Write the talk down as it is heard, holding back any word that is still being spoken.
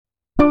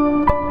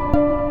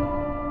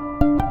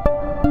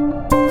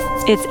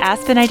It's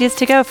Aspen Ideas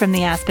to Go from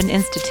the Aspen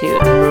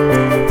Institute.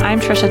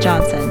 I'm Trisha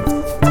Johnson.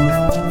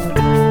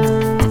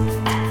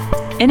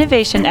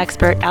 Innovation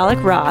expert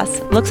Alec Ross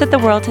looks at the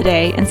world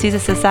today and sees a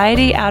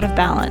society out of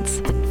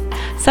balance.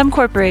 Some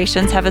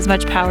corporations have as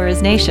much power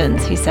as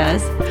nations, he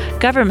says.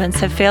 Governments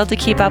have failed to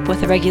keep up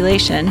with the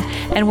regulation,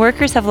 and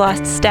workers have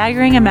lost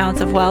staggering amounts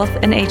of wealth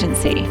and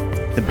agency.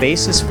 The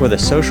basis for the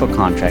social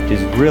contract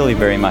is really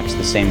very much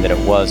the same that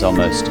it was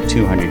almost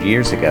 200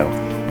 years ago,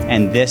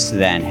 and this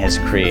then has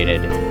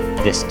created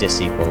this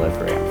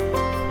disequilibrium.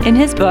 In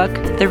his book,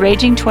 The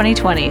Raging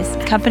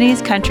 2020s,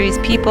 Companies, Countries,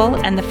 People,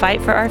 and the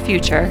Fight for Our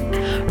Future,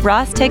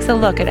 Ross takes a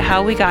look at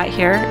how we got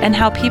here and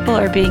how people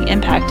are being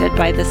impacted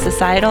by this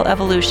societal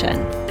evolution.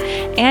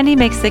 And he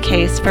makes the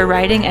case for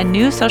writing a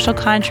new social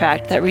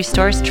contract that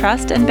restores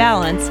trust and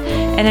balance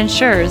and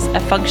ensures a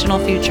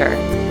functional future.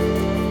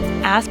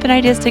 Aspen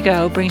Ideas to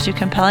Go brings you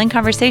compelling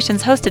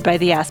conversations hosted by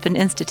the Aspen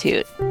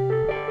Institute.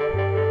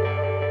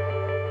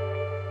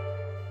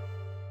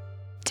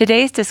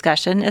 Today's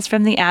discussion is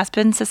from the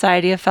Aspen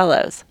Society of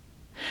Fellows.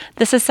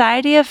 The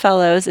Society of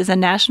Fellows is a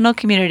national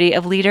community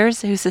of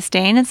leaders who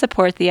sustain and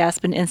support the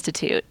Aspen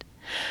Institute.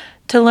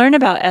 To learn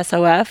about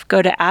SOF,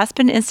 go to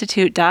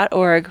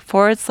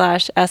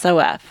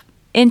aspeninstitute.org/SOF.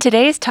 In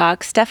today's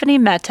talk, Stephanie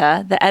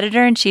Mehta, the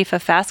editor-in-chief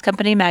of Fast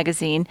Company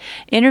magazine,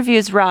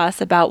 interviews Ross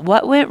about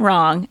what went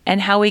wrong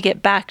and how we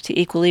get back to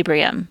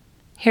equilibrium.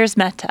 Here's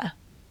Mehta.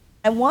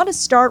 I want to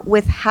start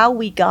with how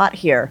we got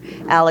here,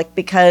 Alec,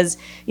 because,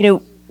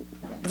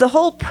 the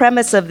whole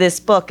premise of this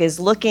book is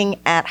looking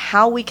at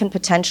how we can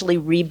potentially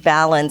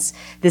rebalance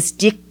this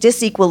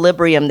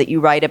disequilibrium that you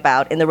write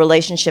about in the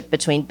relationship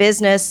between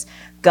business,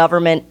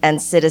 government,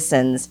 and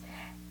citizens.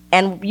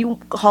 And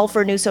you call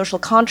for a new social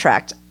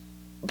contract.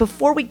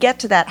 Before we get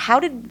to that, how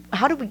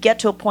did we get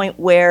to a point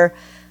where,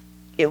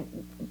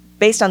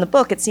 based on the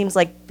book, it seems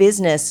like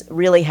business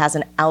really has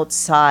an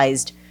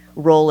outsized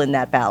role in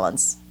that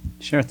balance?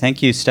 Sure.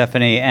 Thank you,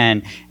 Stephanie.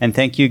 And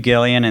thank you,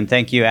 Gillian, and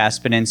thank you,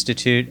 Aspen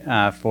Institute,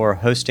 for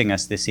hosting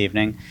us this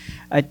evening.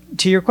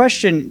 To your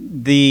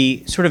question,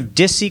 the sort of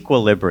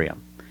disequilibrium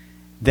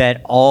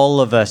that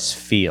all of us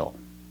feel,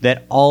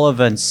 that all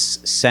of us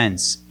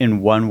sense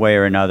in one way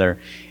or another,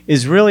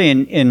 is really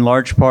in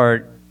large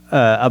part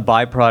a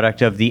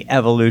byproduct of the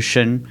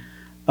evolution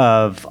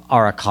of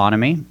our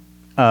economy,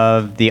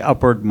 of the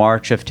upward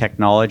march of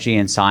technology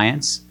and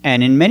science.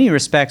 And in many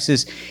respects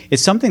is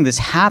something that's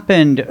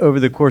happened over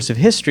the course of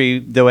history,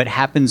 though it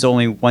happens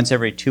only once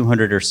every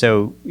 200 or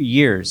so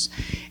years.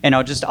 And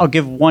I'll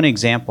give one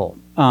example.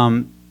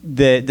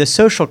 The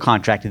social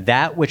contract,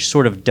 that which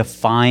sort of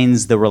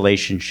defines the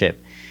relationship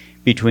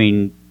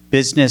between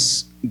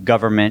business,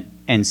 government,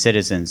 and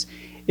citizens,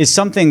 is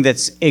something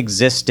that's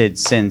existed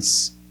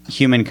since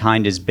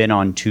humankind has been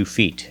on 2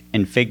 feet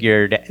and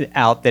figured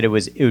out that it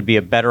would be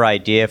a better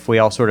idea if we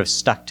all sort of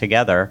stuck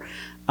together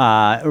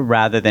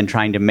rather than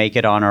trying to make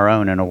it on our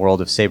own in a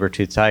world of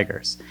saber-toothed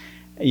tigers.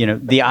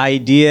 The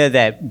idea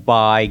that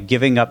by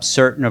giving up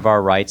certain of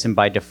our rights and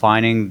by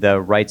defining the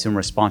rights and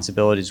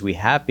responsibilities we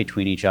have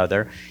between each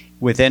other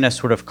within a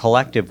sort of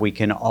collective we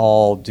can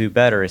all do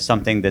better is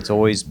something that's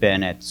always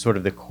been at sort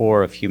of the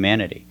core of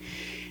humanity.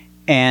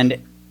 And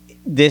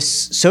this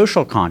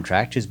social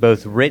contract is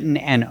both written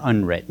and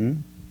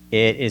unwritten.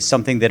 It is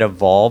something that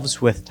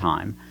evolves with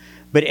time.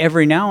 But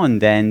every now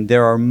and then,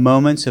 there are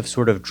moments of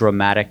sort of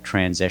dramatic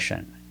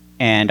transition.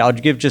 And I'll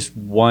give just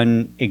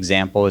one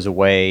example as a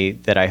way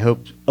that I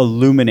hope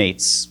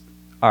illuminates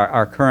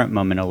our current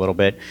moment a little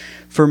bit.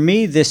 For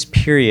me, this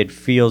period,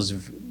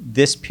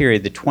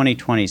 the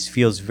 2020s,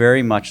 feels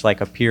very much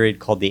like a period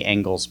called the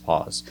Engels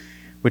Pause,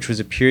 which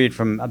was a period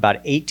from about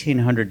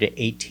 1800 to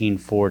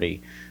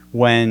 1840,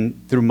 when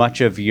through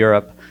much of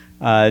Europe,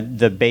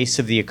 the base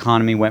of the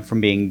economy went from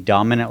being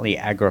dominantly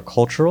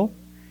agricultural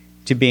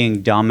to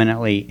being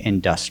dominantly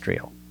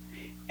industrial.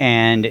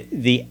 And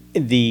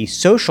the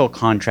social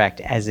contract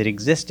as it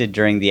existed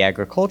during the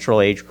agricultural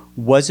age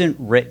wasn't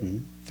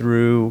written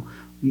through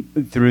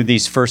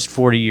these first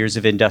 40 years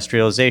of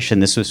industrialization.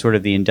 This was sort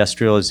of the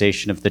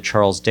industrialization of the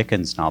Charles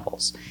Dickens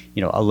novels.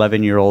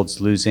 11-year-olds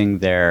losing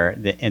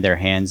their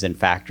hands in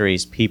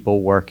factories,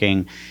 people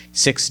working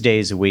 6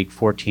 days a week,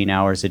 14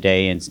 hours a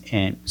day in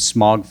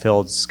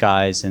smog-filled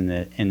skies in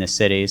the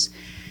cities.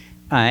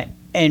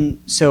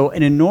 And so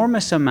an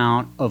enormous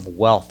amount of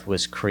wealth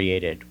was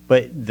created,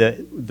 but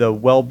the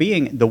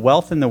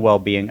wealth and the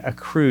well-being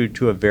accrued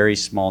to a very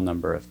small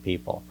number of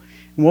people.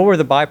 And what were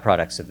the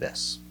byproducts of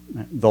this?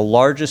 The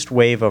largest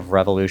wave of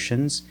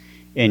revolutions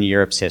in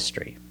Europe's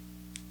history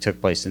took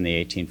place in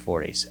the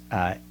 1840s.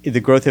 The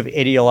growth of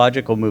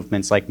ideological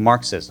movements like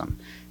Marxism,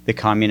 the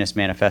Communist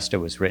Manifesto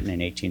was written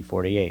in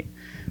 1848.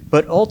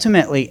 But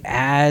ultimately,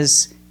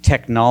 as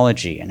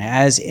technology and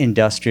as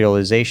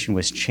industrialization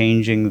was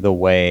changing the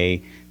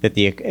way that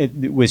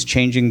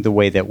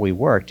we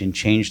worked and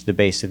changed the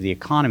base of the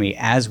economy,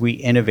 as we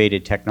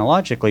innovated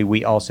technologically,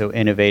 we also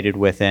innovated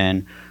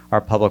within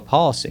our public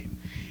policy.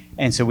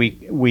 And so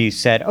we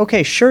said,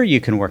 okay, sure, you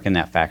can work in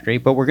that factory,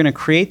 but we're going to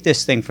create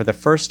this thing for the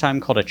first time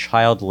called a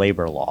child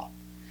labor law.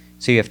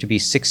 So you have to be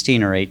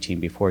 16 or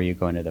 18 before you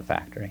go into the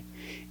factory.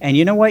 And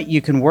you know what?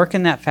 You can work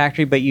in that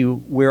factory, but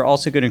we're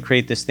also going to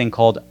create this thing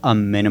called a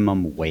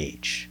minimum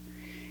wage.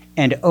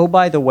 And oh,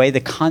 by the way,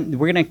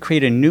 we're going to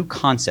create a new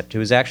concept. It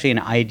was actually an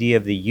idea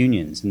of the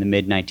unions in the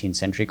mid-19th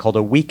century called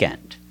a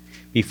weekend.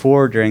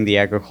 Before, during the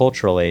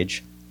agricultural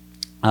age,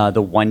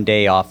 the one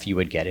day off you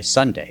would get is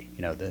Sunday,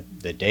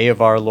 the day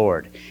of our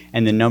Lord.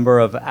 And the number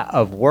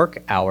of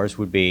work hours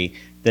would be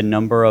the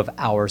number of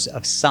hours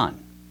of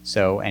sun.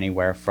 So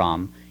anywhere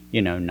from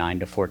 9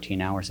 to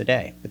 14 hours a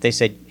day. But they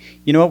said,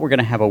 you know what, we're going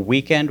to have a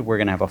weekend, we're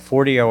going to have a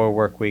 40-hour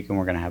work week, and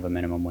we're going to have a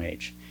minimum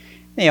wage.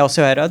 They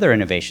also had other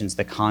innovations,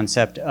 the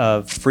concept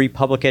of free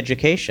public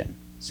education,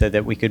 so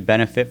that we could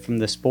benefit from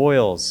the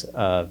spoils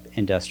of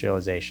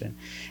industrialization.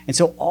 And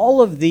so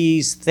all of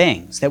these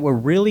things that were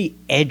really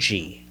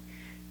edgy,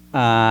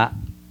 radical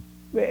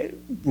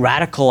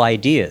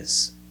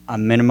ideas, a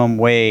minimum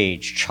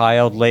wage,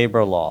 child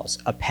labor laws,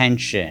 a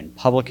pension,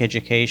 public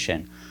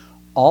education,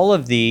 all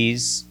of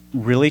these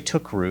really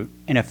took root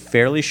in a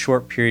fairly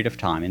short period of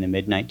time in the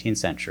mid-19th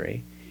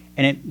century,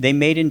 and they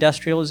made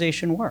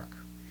industrialization work.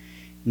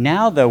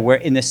 Now, though, we're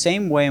in the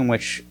same way in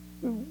which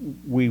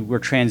we were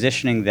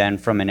transitioning then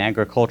from an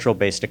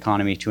agricultural-based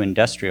economy to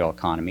industrial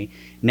economy,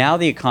 now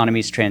the economy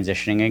is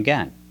transitioning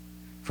again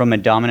from a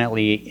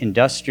dominantly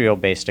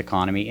industrial-based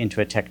economy into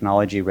a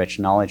technology-rich,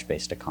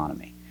 knowledge-based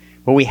economy.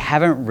 But we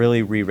haven't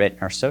really rewritten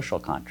our social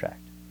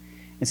contract.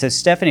 And so,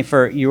 Stephanie,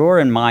 for your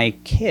and my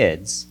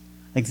kids,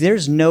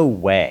 there's no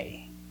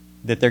way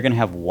that they're going to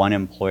have one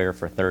employer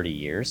for 30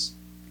 years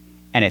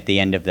and at the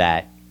end of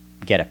that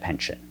get a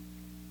pension.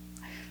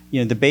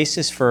 The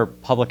basis for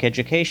public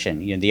education,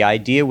 the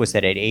idea was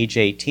that at age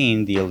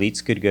 18, the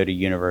elites could go to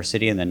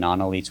university and the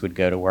non-elites would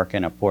go to work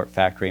in a port,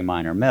 factory,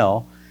 mine, or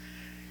mill.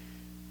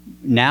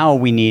 Now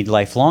we need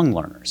lifelong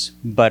learners,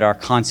 but our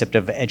concept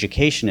of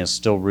education is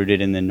still rooted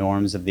in the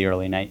norms of the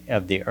early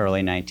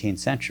 19th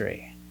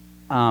century.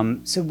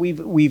 So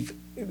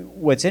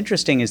what's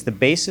interesting is the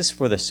basis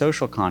for the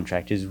social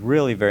contract is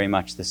really very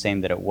much the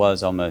same that it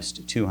was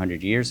almost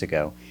 200 years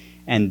ago.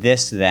 And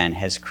this then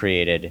has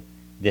created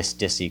this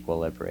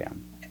disequilibrium.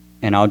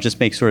 And I'll just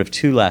make sort of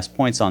two last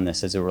points on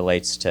this as it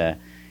relates to,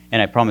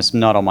 and I promise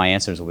not all my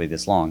answers will be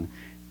this long,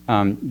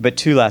 but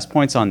two last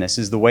points on this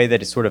is the way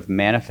that it sort of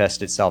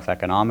manifests itself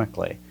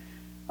economically.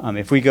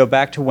 If we go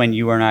back to when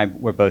you and I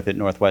were both at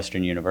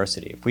Northwestern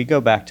University, if we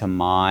go back to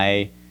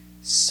my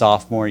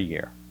sophomore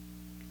year,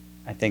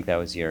 I think that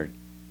was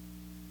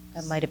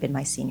That might have been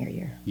my senior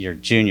year. Your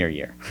junior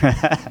year.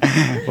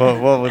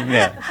 well,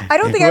 yeah. I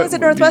don't think I was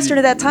at Northwestern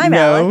at that time,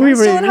 Alec. No, we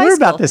still in high were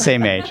school. about the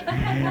same age.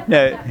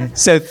 No,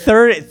 so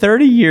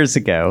 30 years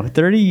ago,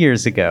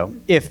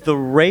 if the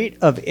rate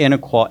of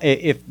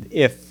inequality,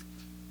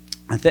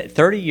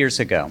 30 years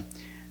ago,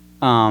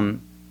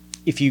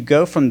 if you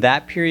go from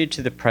that period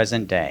to the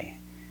present day,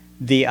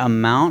 the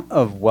amount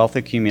of wealth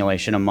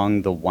accumulation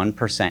among the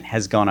 1%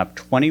 has gone up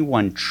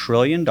 $21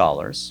 trillion,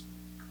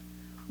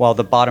 while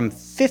the bottom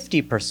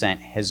 50%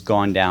 has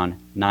gone down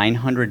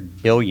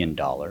 $900 billion,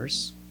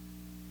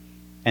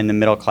 and the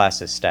middle class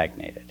has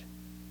stagnated.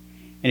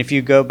 And if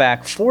you go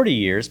back 40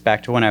 years,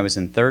 back to when I was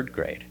in third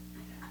grade,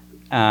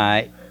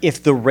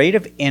 if the rate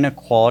of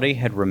inequality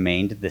had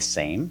remained the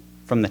same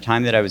from the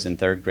time that I was in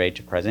third grade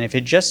to present, if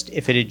it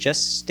had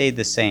just stayed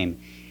the same,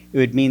 it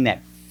would mean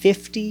that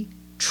 $50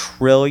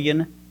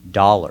 trillion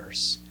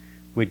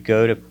would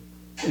go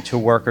to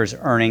workers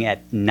earning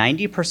at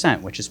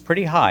 90%, which is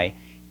pretty high,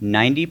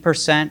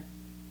 90%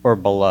 or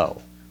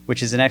below,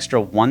 which is an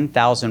extra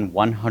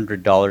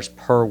 $1,100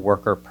 per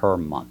worker per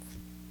month.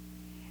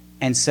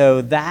 And so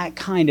that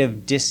kind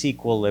of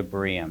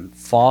disequilibrium,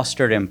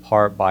 fostered in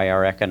part by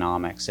our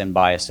economics and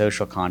by a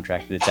social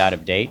contract that's out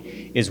of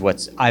date, is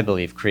what's, I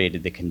believe,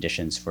 created the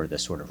conditions for the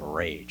sort of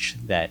rage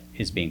that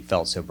is being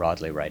felt so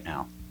broadly right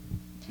now.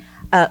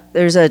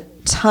 There's a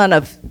ton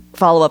of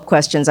follow-up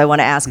questions I want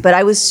to ask, but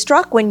I was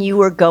struck when you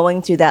were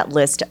going through that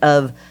list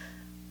of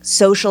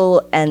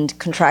social and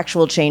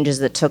contractual changes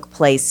that took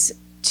place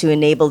to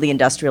enable the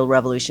Industrial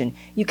Revolution.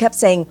 You kept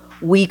saying,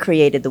 we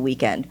created the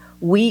weekend.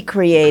 We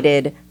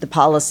created the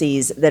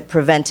policies that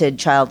prevented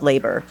child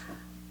labor.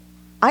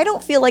 I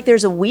don't feel like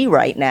there's a we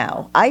right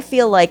now. I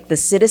feel like the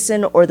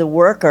citizen or the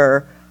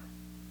worker,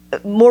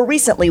 more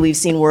recently we've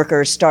seen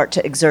workers start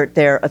to exert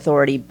their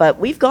authority, but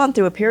we've gone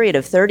through a period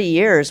of 30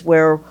 years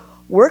where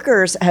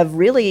workers have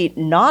really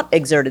not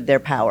exerted their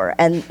power,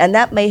 and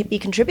that may be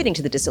contributing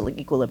to the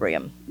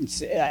disequilibrium.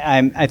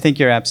 I think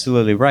you're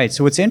absolutely right.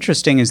 So what's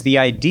interesting is the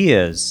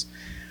idea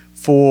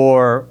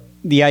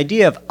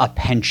of a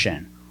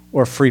pension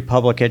or free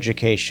public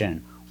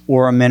education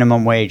or a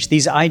minimum wage.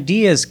 These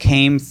ideas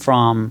came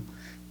from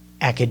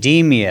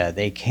academia,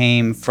 they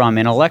came from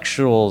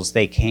intellectuals,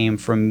 they came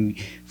from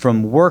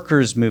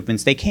workers'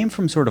 movements, they came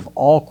from sort of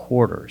all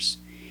quarters.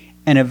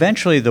 And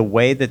eventually the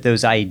way that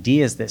those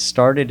ideas that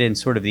started in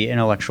sort of the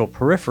intellectual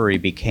periphery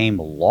became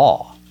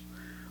law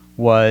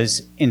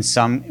it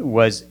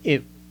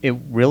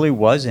really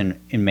was in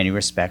many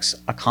respects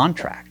a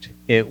contract.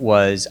 It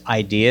was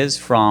ideas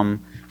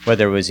from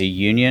whether it was a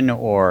union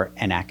or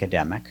an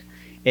academic.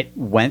 It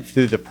went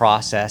through the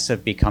process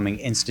of becoming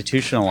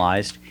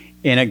institutionalized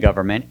in a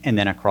government and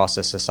then across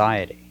a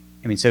society.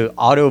 I mean, so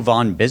Otto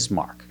von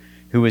Bismarck,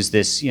 who was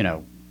this,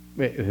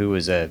 who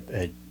was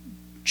a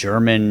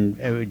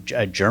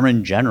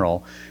German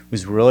general,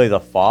 was really the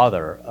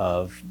father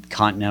of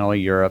continental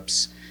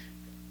Europe's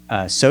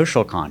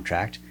social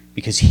contract,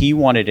 because he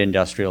wanted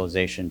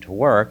industrialization to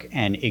work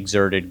and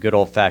exerted good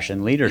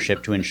old-fashioned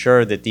leadership to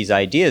ensure that these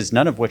ideas,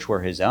 none of which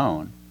were his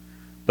own,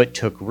 but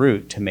took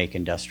root to make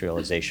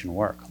industrialization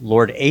work.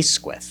 Lord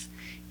Asquith,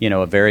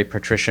 a very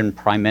patrician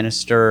prime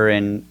minister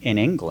in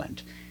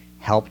England,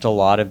 helped a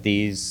lot of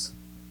these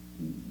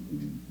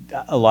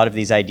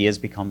ideas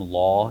become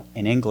law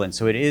in England.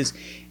 So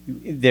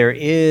there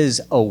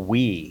is a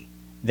we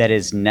that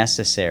is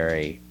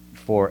necessary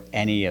for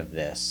any of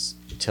this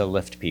to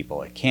lift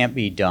people. It can't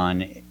be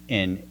done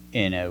in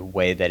a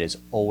way that is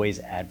always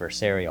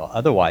adversarial.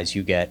 Otherwise,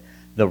 you get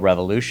the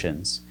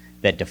revolutions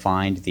that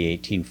defined the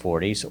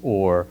 1840s,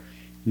 or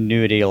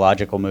new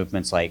ideological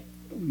movements like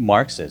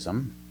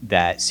Marxism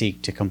that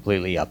seek to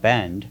completely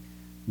upend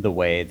the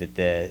way that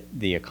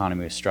the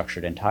economy was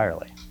structured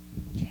entirely.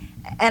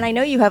 And I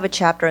know you have a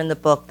chapter in the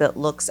book that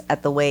looks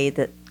at the way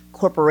that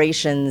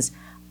corporations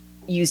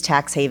use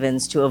tax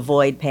havens to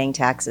avoid paying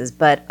taxes.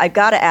 But I've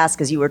got to ask,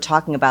 as you were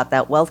talking about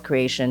that wealth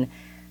creation,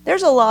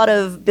 there's a lot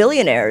of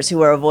billionaires who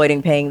are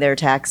avoiding paying their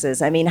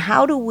taxes. I mean,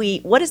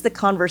 what is the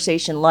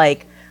conversation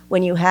like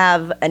when you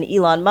have an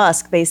Elon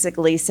Musk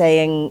basically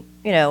saying,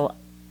 there's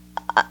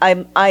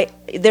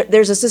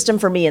a system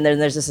for me and then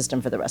there's a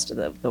system for the rest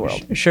of the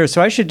world? Sure.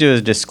 So I should do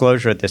a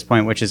disclosure at this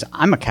point, which is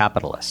I'm a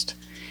capitalist.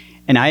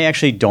 And I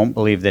actually don't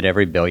believe that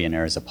every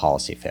billionaire is a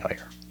policy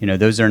failure.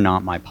 Those are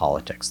not my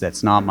politics.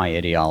 That's not my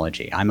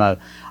ideology. I'm a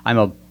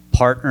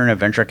partner in a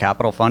venture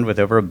capital fund with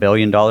over $1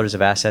 billion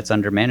of assets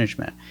under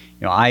management.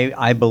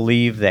 I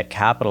believe that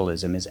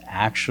capitalism is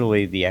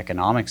actually the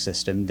economic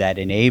system that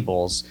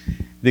enables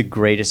the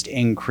greatest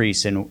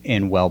increase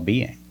in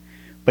well-being.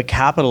 But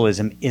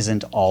capitalism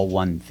isn't all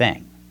one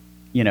thing.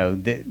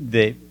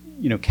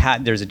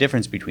 There's a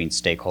difference between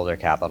stakeholder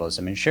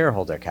capitalism and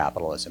shareholder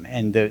capitalism.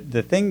 And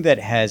the thing that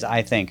has,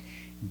 I think,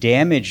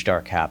 damaged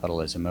our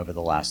capitalism over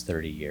the last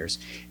 30 years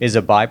is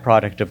a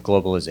byproduct of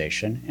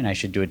globalization. And I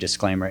should do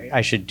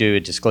a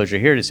disclosure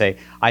here to say,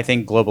 I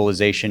think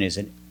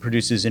globalization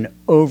produces an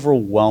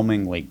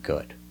overwhelmingly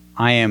good.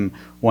 I am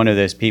one of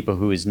those people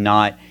who is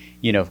not,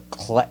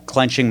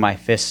 clenching my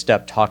fist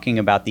up talking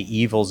about the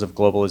evils of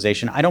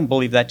globalization. I don't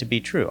believe that to be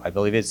true. I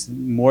believe it's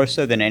more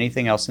so than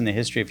anything else in the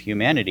history of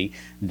humanity,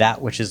 that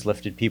which has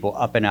lifted people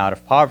up and out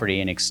of poverty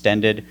and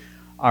extended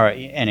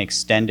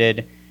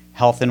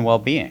health and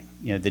well-being.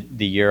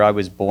 The year I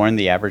was born,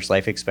 the average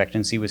life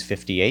expectancy was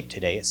 58.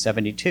 Today it's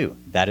 72.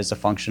 That is a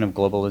function of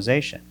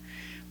globalization.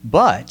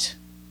 But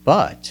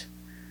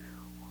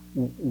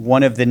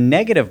one of the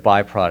negative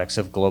byproducts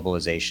of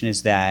globalization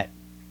is that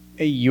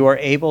you are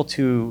able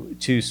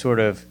to sort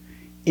of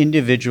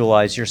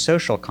individualize your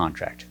social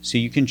contract. So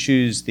you can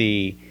choose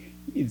the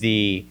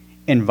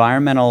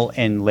environmental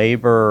and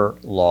labor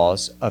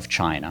laws of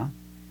China,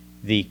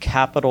 the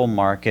capital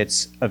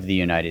markets of the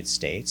United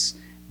States,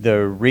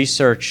 the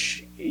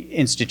research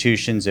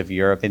institutions of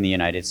Europe and the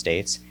United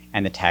States,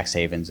 and the tax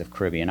havens of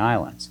Caribbean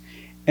islands.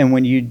 And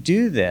when you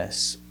do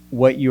this,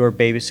 what you are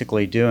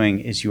basically doing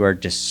is you are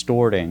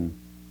distorting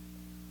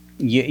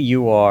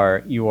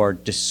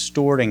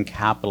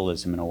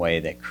capitalism in a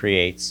way that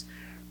creates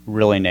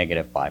really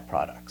negative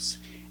byproducts.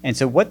 And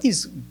so what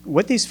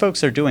these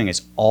folks are doing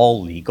is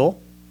all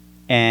legal.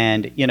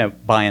 And,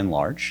 by and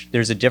large,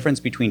 there's a difference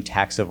between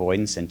tax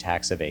avoidance and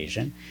tax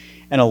evasion.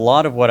 And a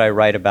lot of what I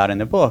write about in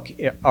the book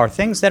are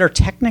things that are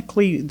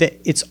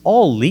it's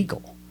all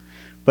legal.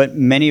 But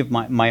many of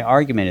my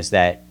argument is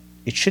that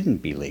it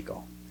shouldn't be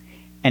legal.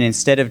 And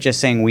instead of just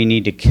saying we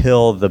need to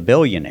kill the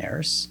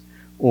billionaires,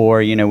 or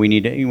we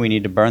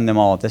need to burn them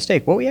all at the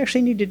stake, what we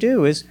actually need to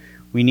do is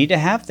we need to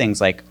have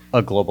things like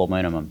a global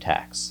minimum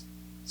tax,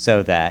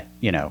 so that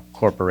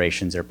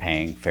corporations are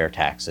paying fair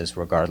taxes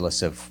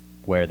regardless of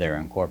where they're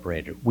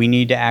incorporated. We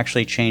need to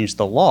actually change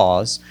the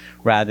laws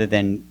rather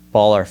than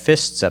ball our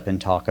fists up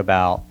and talk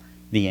about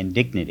the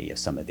indignity of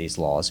some of these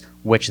laws,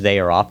 which they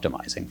are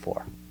optimizing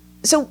for.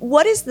 So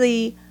what is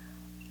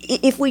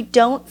if we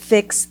don't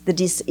fix the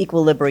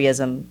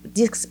disequilibrium,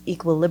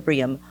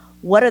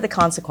 what are the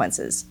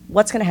consequences?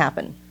 What's going to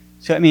happen?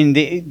 So,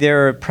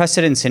 there are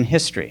precedents in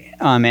history,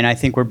 and I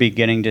think we're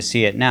beginning to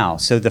see it now.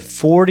 So the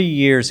 40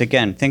 years,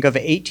 again, think of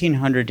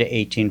 1800 to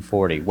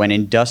 1840, when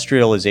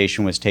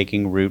industrialization was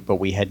taking root, but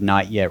we had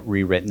not yet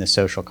rewritten the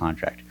social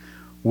contract.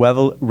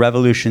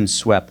 Revolution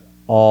swept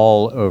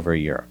all over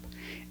Europe.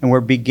 And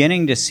we're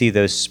beginning to see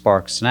those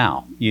sparks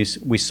now.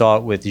 We saw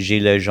it with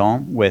Gilets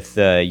jaunes, with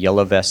the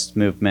Yellow Vest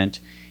movement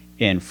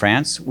in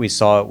France. We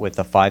saw it with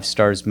the Five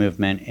Stars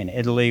movement in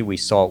Italy. We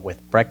saw it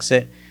with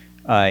Brexit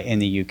in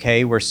the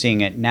UK. We're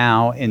seeing it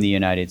now in the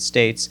United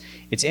States.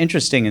 It's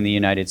interesting in the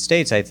United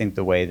States, I think,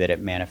 the way that it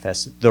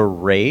manifests. The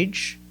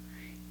rage,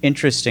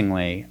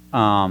 interestingly,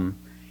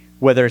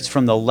 whether it's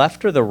from the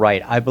left or the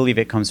right, I believe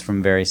it comes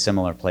from very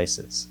similar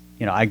places.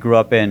 I grew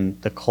up in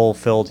the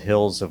coal-filled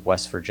hills of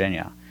West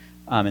Virginia,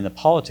 and the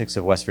politics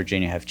of West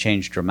Virginia have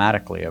changed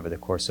dramatically over the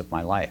course of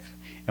my life.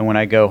 And when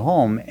I go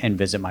home and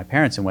visit my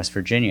parents in West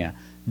Virginia,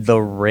 the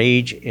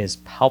rage is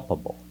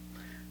palpable.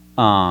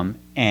 And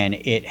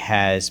it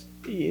has,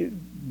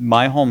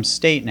 my home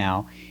state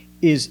now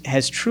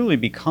has truly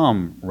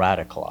become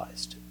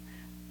radicalized.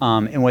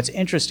 And what's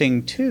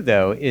interesting too,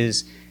 though,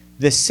 is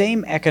the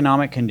same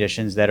economic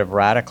conditions that have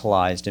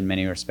radicalized in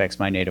many respects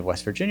my native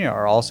West Virginia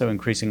are also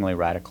increasingly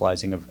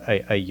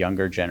radicalizing a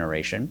younger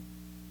generation,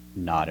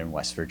 not in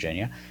West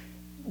Virginia,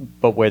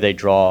 but where they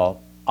draw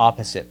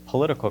opposite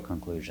political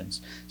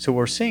conclusions. So what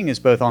we're seeing is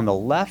both on the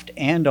left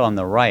and on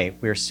the right,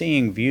 we're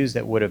seeing views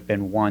that would have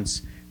been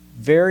once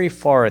very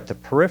far at the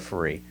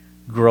periphery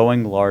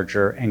growing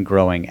larger and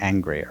growing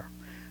angrier.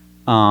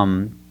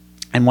 And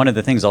one of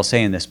the things I'll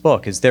say in this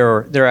book is there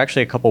are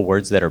actually a couple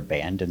words that are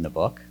banned in the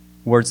book,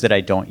 words that I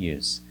don't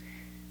use.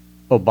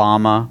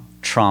 Obama,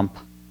 Trump,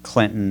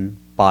 Clinton,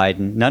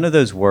 Biden, none of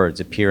those words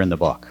appear in the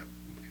book.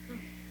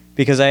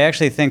 Because I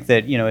actually think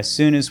that, as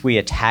soon as we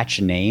attach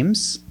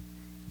names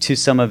to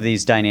some of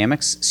these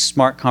dynamics,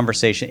 smart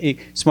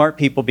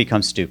people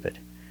become stupid.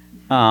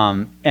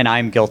 And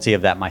I'm guilty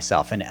of that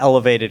myself. An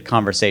elevated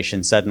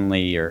conversation,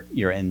 suddenly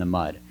you're in the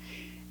mud.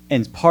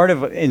 And part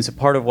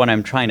of what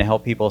I'm trying to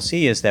help people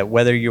see is that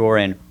whether you're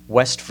in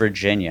West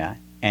Virginia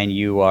and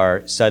you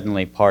are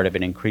suddenly part of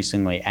an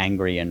increasingly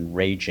angry and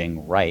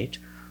raging right,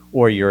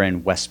 or you're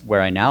in West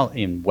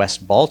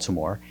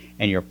Baltimore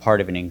and you're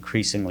part of an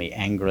increasingly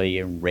angry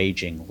and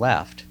raging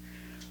left,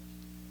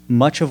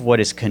 much of what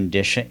is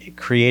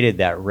created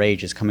that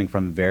rage is coming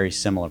from very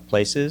similar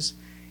places,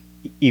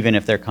 even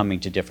if they're coming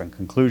to different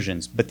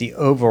conclusions. But the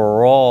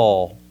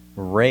overall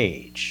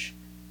rage,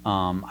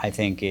 I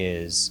think,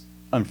 is,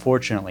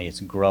 unfortunately, it's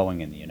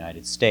growing in the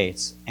United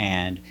States,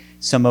 and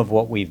some of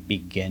what we've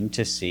begun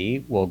to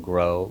see will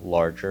grow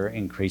larger,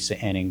 and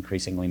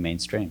increasingly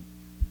mainstream.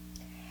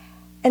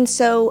 And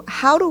so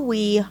how do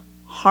we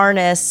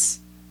harness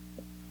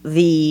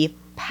the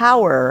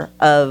power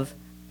of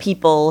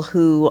people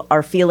who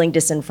are feeling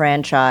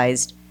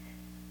disenfranchised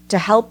to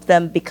help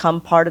them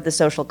become part of the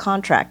social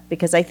contract?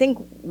 Because I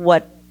think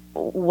what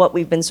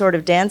we've been sort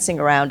of dancing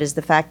around is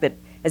the fact that,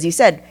 as you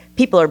said,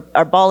 people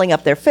are balling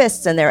up their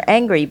fists and they're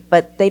angry,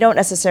 but they don't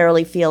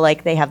necessarily feel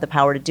like they have the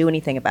power to do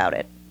anything about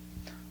it.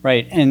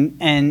 Right.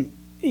 And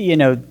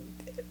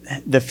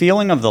the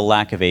feeling of the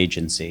lack of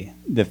agency,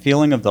 the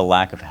feeling of the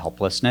lack of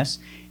helplessness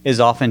is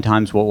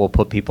oftentimes what will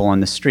put people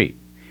on the street.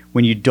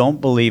 When you don't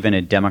believe in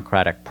a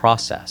democratic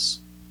process,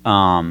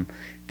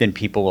 then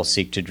people will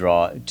seek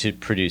to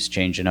produce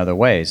change in other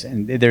ways.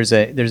 And there's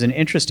an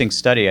interesting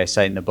study I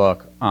cite in the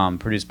book,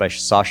 produced by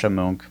Sasha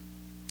Munk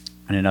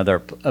and another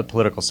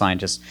political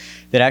scientist,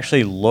 that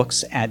actually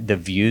looks at the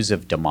views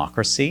of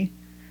democracy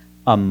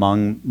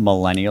among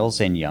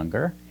millennials and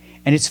younger.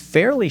 And it's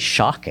fairly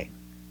shocking,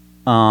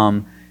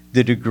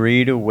 the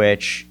degree to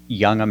which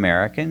young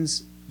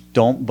Americans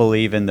don't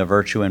believe in the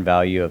virtue and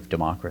value of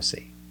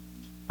democracy.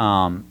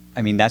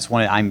 That's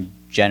I'm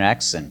Gen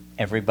X, and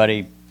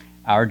everybody,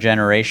 our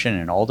generation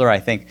and older, I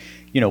think,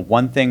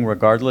 one thing,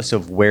 regardless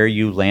of where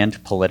you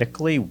land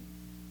politically,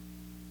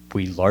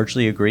 we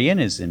largely agree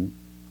is in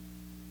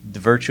the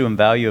virtue and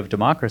value of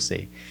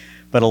democracy.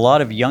 But a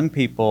lot of young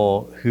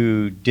people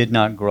who did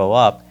not grow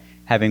up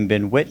having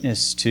been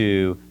witness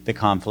to the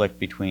conflict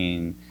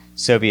between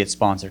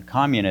Soviet-sponsored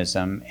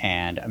communism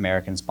and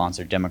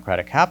American-sponsored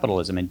democratic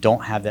capitalism and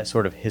don't have that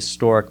sort of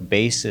historic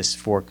basis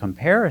for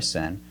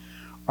comparison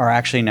are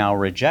actually now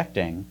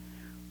rejecting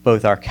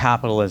both our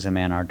capitalism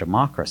and our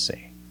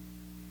democracy.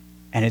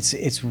 And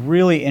it's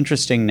really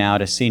interesting now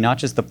to see not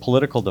just the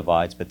political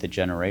divides, but the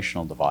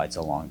generational divides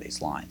along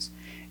these lines.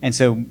 And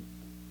so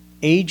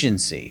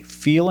agency,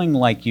 feeling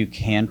like you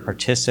can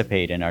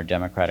participate in our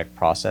democratic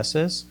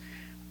processes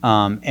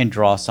and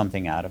draw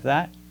something out of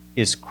that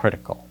is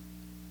critical.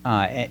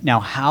 Now,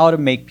 how to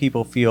make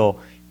people feel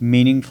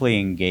meaningfully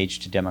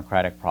engaged to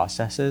democratic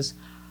processes?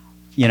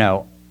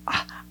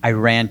 I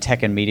ran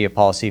tech and media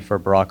policy for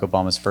Barack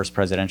Obama's first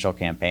presidential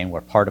campaign,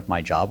 where part of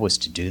my job was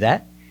to do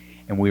that,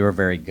 and we were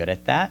very good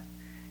at that.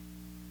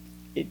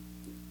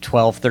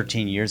 12,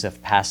 13 years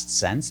have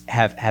since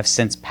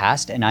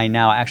passed, and I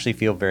now actually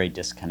feel very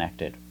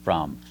disconnected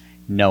from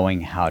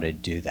knowing how to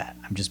do that.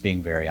 I'm just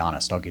being very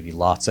honest. I'll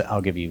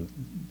give you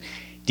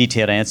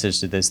detailed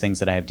answers to those things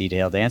that I have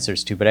detailed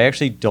answers to, but I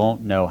actually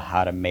don't know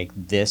how to make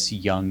this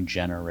young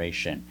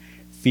generation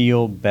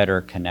feel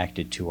better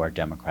connected to our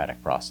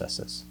democratic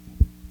processes.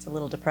 It's a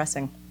little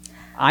depressing.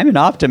 I'm an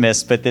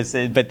optimist, but this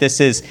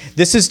is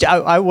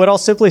what I'll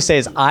simply say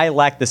is I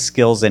lack the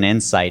skills and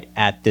insight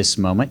at this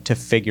moment to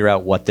figure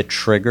out what the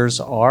triggers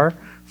are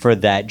for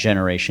that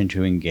generation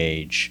to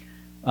engage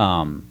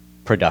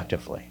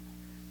productively.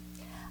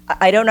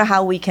 I don't know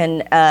how we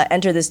can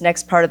enter this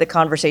next part of the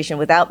conversation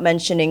without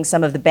mentioning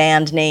some of the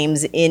band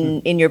names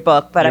in your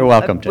book, but you're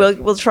welcome to.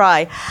 We'll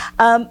try.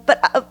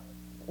 But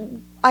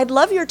I'd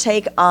love your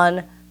take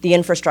on the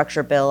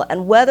infrastructure bill,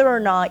 and whether or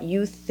not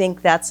you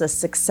think that's a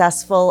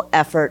successful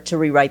effort to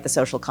rewrite the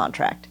social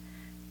contract.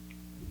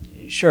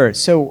 Sure.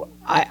 So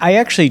I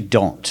actually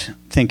don't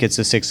think it's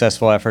a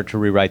successful effort to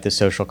rewrite the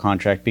social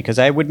contract, because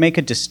I would make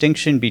a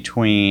distinction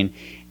between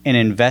an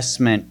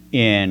investment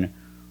in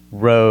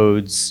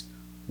roads,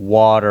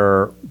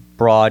 water,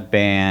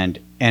 broadband,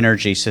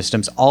 energy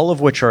systems, all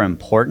of which are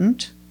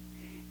important,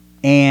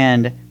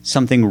 and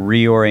something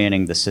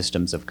reorienting the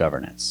systems of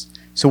governance.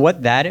 So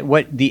what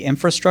the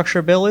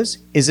infrastructure bill is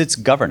it's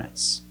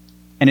governance.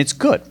 And it's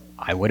good.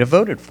 I would have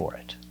voted for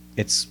it.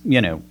 It's,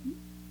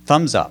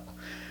 thumbs up.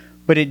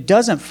 But it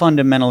doesn't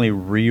fundamentally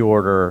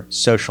reorder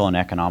social and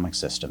economic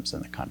systems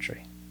in the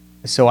country.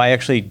 So I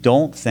actually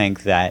don't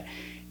think that,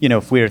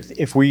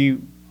 if we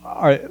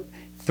are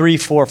 3,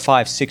 4,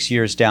 5, 6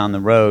 years down the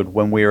road,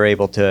 when we are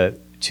able to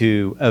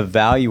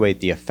evaluate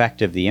the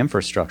effect of the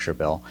infrastructure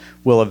bill,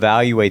 we'll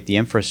evaluate the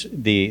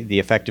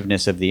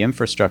effectiveness of the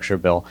infrastructure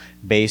bill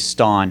based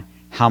on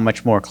how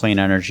much more clean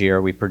energy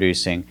are we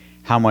producing,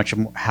 how much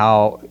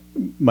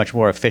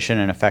more efficient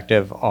and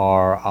effective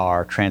are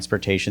our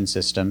transportation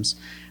systems,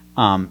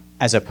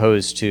 as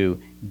opposed to,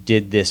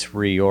 did this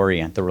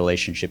reorient the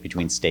relationship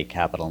between state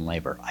capital and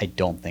labor? I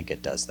don't think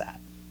it does that.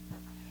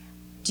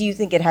 Do you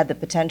think it had the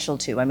potential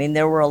to? I mean,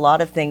 there were a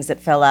lot of things that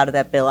fell out of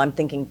that bill. I'm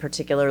thinking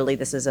particularly,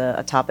 this is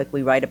a topic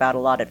we write about a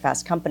lot at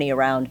Fast Company,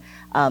 around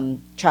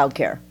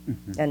childcare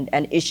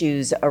and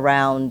issues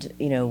around,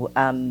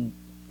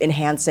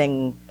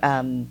 enhancing,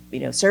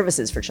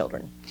 services for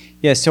children.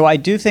 Yeah, so I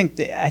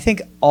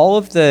think all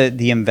of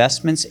the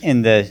investments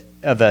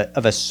of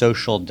a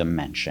social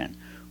dimension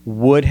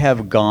would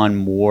have gone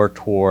more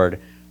toward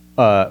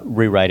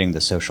rewriting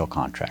the social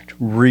contract,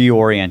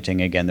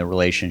 reorienting again the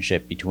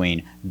relationship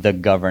between the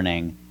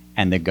governing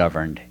and the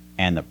governed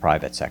and the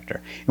private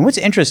sector. And what's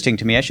interesting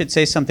to me, I should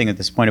say something at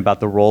this point about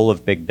the role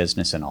of big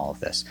business in all of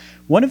this.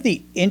 One of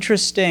the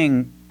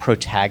interesting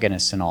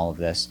protagonists in all of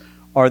this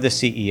are the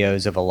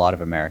CEOs of a lot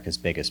of America's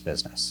biggest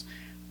business.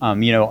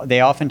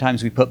 They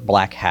oftentimes, we put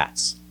black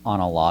hats on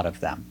a lot of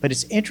them, but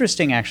it's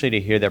interesting actually to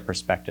hear their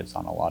perspectives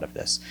on a lot of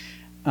this.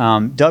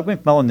 Doug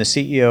McMillon, the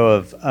CEO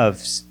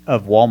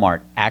of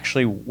Walmart,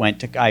 actually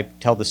I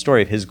tell the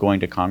story of his going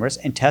to Congress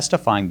and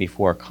testifying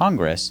before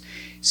Congress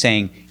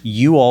saying,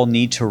 you all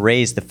need to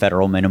raise the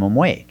federal minimum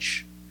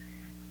wage.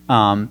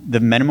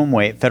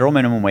 The federal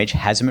minimum wage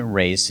hasn't been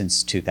raised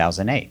since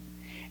 2008.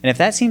 And if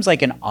that seems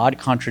like an odd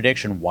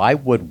contradiction, why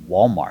would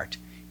Walmart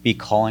be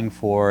calling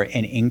for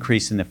an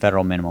increase in the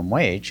federal minimum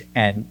wage?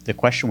 And the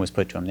question was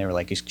put to him. They were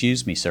like,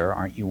 excuse me, sir,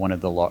 aren't you one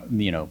of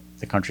the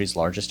country's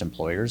largest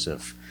employers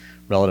of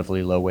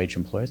relatively low-wage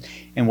employers?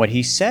 And what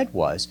he said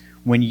was,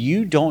 when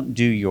you don't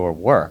do your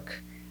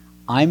work,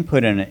 I'm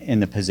put in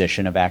the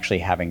position of actually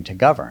having to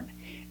govern.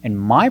 And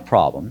my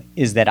problem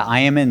is that I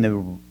am in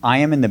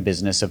the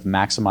business of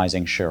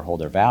maximizing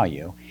shareholder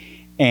value.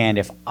 And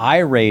if I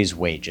raise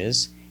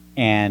wages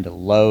and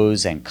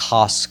Lowe's and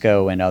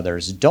Costco and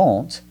others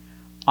don't,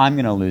 I'm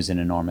going to lose an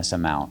enormous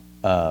amount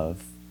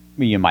of,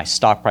 my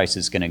stock price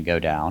is going to go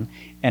down,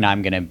 and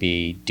I'm going to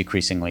be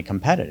decreasingly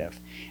competitive.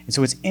 And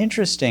so what's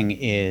interesting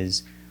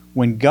is,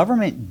 when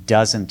government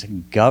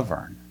doesn't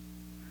govern,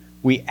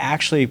 we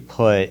actually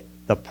put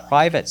the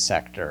private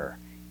sector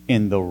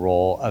in the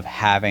role of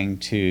having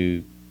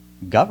to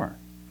govern.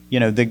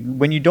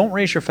 When you don't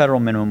raise your federal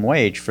minimum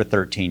wage for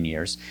 13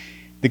 years,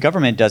 the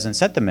government doesn't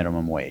set the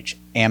minimum wage.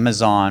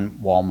 Amazon,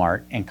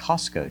 Walmart, and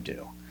Costco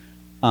do.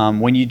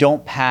 When you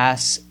don't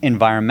pass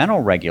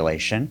environmental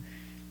regulation,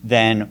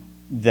 then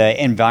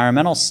the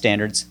environmental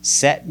standards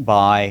set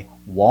by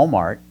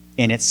Walmart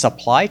in its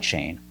supply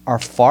chain are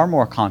far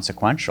more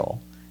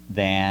consequential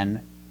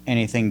than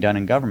anything done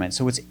in government.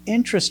 So what's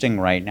interesting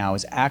right now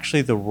is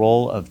actually the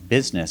role of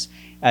business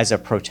as a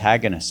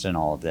protagonist in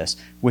all of this,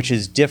 which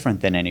is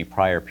different than any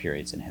prior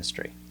periods in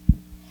history.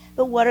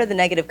 But what are the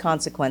negative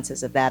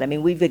consequences of that? I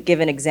mean, we've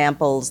given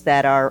examples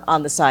that are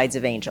on the sides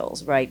of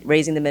angels, right?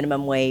 Raising the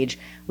minimum wage.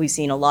 We've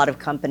seen a lot of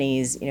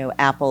companies,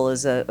 Apple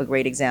is a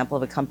great example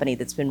of a company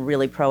that's been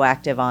really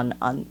proactive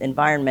on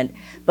environment.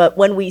 But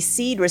when we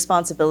cede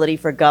responsibility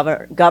for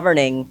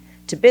governing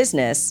to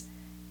business,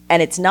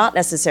 and it's not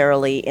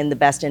necessarily in the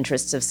best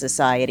interests of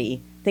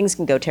society, things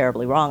can go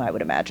terribly wrong, I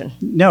would imagine.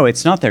 No,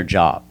 it's not their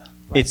job.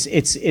 Right.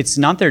 It's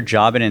not their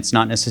job, and it's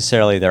not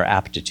necessarily their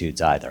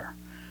aptitudes either.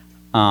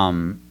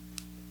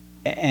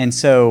 And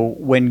so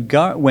when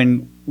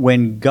government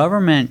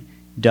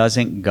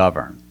doesn't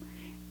govern,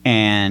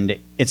 and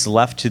it's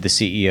left to the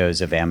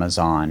CEOs of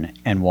Amazon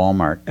and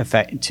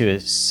Walmart to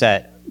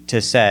set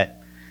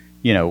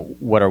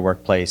what our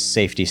workplace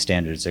safety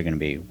standards are going to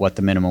be, what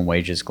the minimum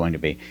wage is going to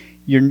be,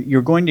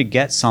 you're going to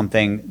get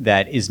something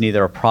that is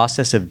neither a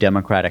process of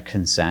democratic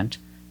consent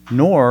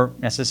nor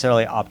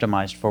necessarily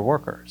optimized for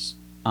workers.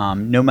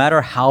 No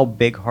matter how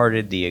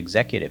big-hearted the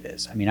executive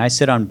is. I mean, I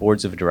sit on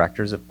boards of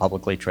directors of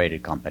publicly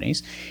traded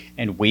companies,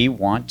 and we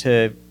want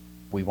to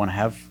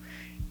have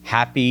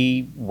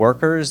happy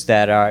workers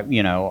that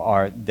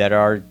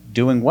are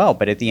doing well.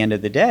 But at the end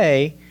of the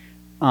day,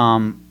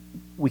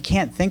 we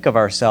can't think of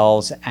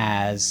ourselves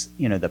as,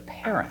 the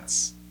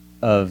parents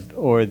of,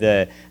 or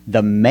the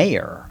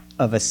mayor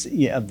of the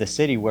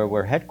city where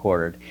we're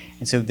headquartered.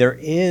 And so there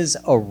is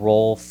a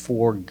role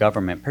for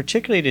government,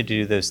 particularly to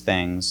do those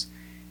things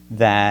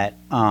that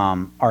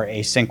are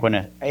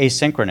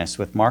asynchronous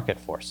with market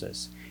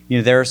forces.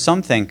 There are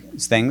some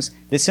things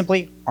that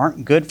simply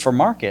aren't good for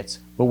markets,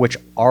 but which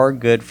are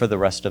good for the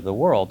rest of the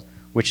world,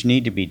 which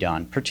need to be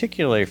done,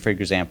 particularly, for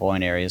example,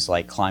 in areas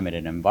like climate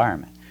and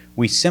environment.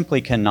 We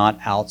simply cannot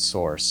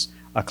outsource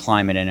a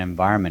climate and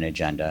environment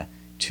agenda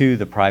to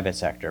the private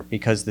sector,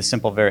 because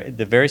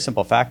the very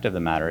simple fact of the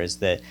matter is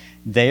that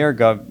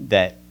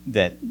that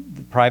the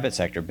private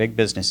sector, big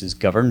business, is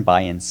governed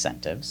by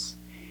incentives,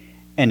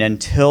 and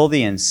until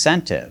the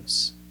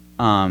incentives,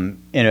 in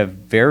a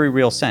very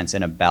real sense,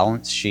 in a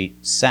balance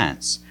sheet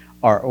sense,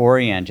 are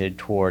oriented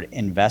toward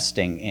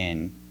investing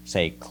in,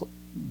 say,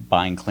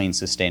 buying clean,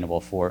 sustainable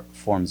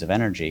forms of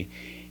energy,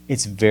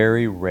 it's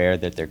very rare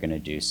that they're going to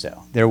do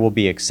so. There will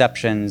be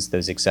exceptions.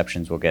 Those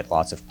exceptions will get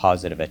lots of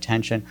positive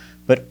attention,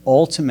 but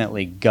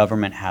ultimately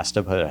government has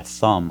to put a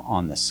thumb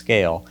on the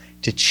scale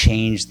to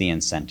change the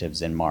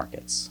incentives in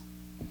markets.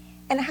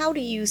 And how do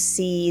you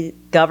see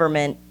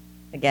government,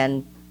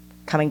 again,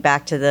 coming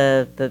back to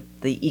the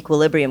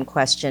equilibrium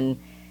question,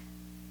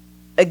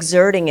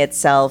 exerting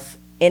itself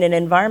in an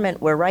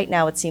environment where right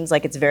now it seems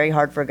like it's very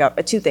hard for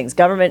two things.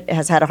 Government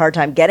has had a hard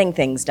time getting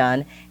things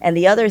done, and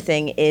the other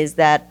thing is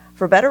that,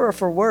 for better or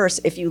for worse,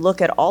 if you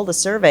look at all the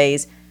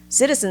surveys,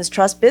 citizens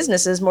trust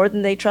businesses more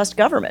than they trust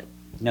government.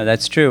 No,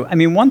 that's true. I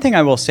mean, one thing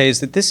I will say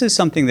is that this is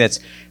something that's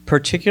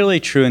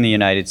particularly true in the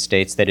United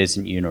States that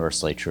isn't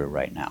universally true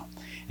right now.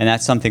 And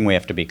that's something we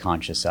have to be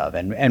conscious of.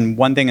 And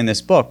one thing in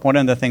this book, one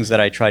of the things that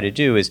I try to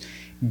do is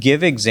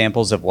give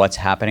examples of what's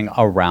happening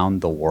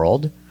around the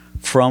world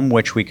from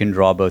which we can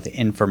draw both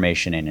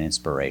information and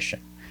inspiration.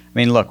 I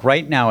mean, look,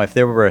 right now, if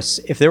there were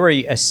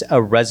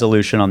a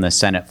resolution on the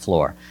Senate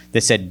floor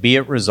that said, "Be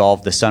it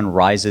resolved, the sun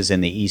rises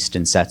in the east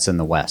and sets in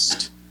the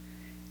west,"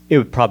 it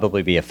would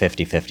probably be a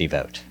 50-50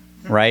 vote,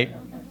 right?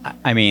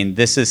 I mean,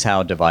 this is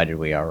how divided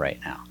we are right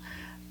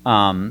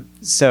now.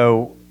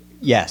 So,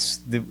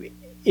 yes,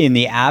 in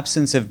the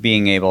absence of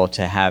being able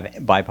to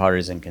have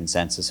bipartisan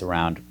consensus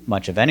around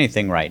much of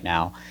anything right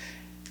now,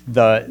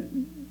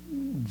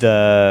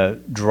 the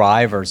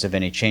drivers of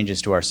any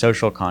changes to our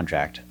social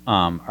contract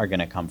are going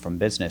to come from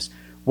business.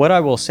 What I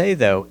will say,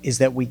 though, is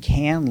that we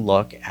can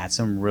look at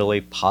some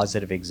really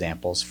positive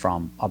examples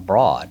from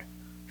abroad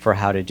for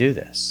how to do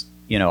this.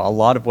 A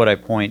lot of what I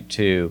point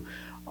to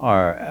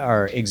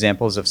are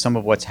examples of some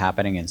of what's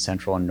happening in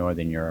Central and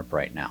Northern Europe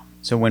right now.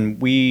 So when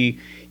we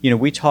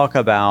talk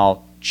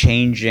about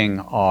changing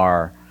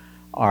our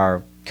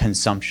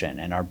consumption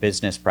and our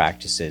business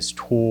practices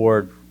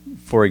toward,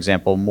 for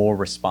example, more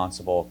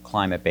responsible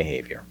climate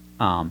behavior.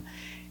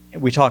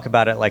 We talk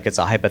about it like it's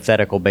a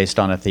hypothetical based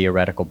on a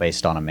theoretical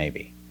based on a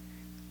maybe,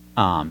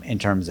 in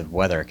terms of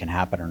whether it can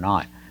happen or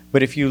not.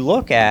 But if you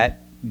look at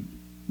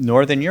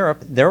Northern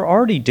Europe, they're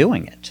already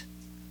doing it.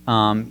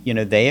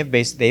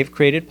 They've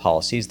created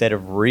policies that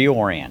have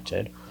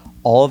reoriented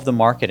all of the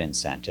market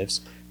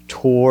incentives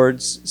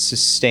toward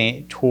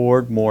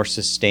more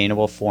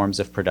sustainable forms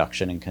of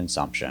production and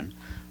consumption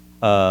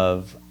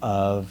of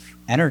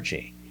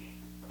energy.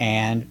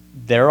 And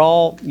they're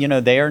all,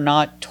 they are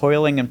not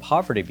toiling in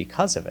poverty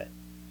because of it.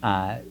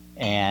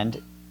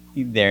 And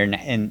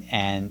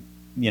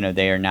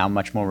they are now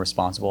much more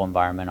responsible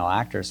environmental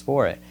actors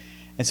for it.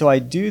 And so I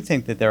do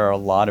think that there are a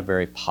lot of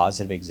very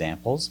positive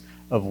examples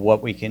of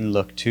what we can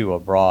look to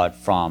abroad,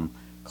 from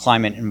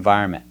climate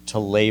environment to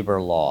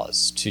labor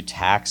laws to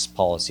tax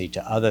policy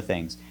to other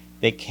things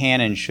that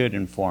can and should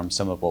inform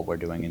some of what we're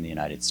doing in the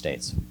United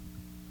States.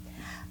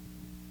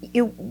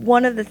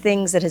 One of the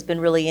things that has been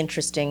really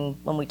interesting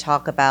when we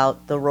talk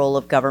about the role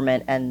of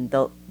government, and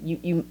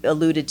you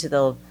alluded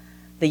to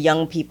the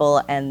young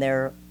people and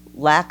their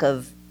lack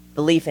of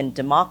belief in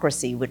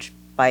democracy, which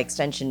by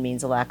extension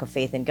means a lack of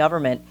faith in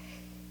government.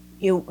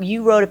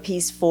 You wrote a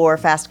piece for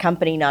Fast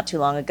Company not too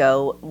long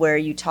ago where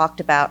you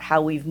talked about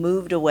how we've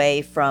moved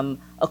away from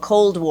a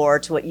Cold War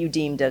to what you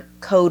deemed a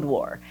code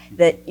war.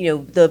 That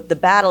the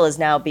battle is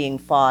now being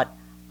fought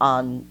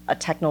on a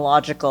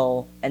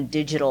technological and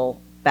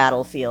digital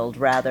battlefield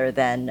rather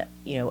than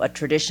a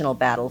traditional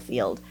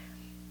battlefield.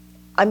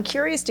 I'm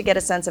curious to get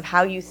a sense of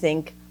how you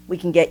think we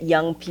can get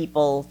young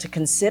people to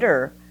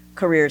consider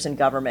careers in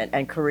government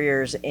and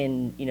careers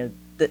in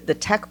the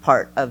tech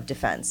part of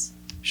defense.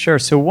 Sure.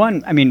 So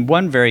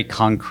one very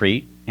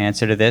concrete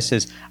answer to this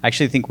is I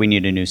actually think we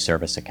need a new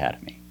service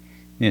academy.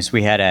 So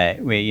we had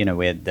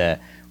the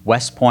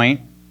West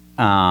Point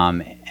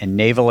and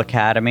Naval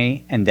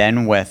Academy, and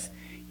then with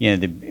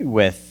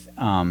the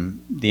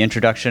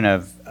introduction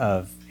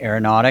of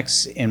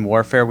aeronautics in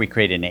warfare, we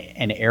created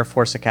an Air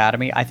Force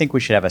Academy. I think we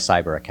should have a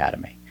Cyber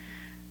Academy.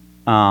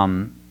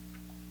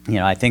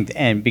 I think,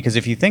 and because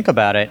if you think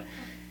about it,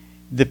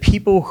 the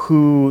people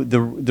who the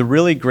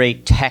really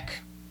great tech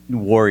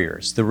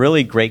warriors, the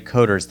really great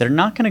coders, they're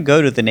not going to go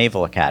to the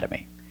Naval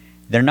Academy.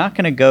 They're not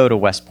going to go to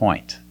West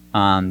Point.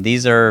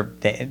 They're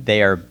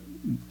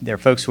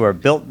folks who are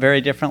built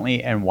very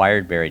differently and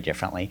wired very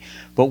differently,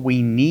 but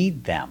we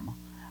need them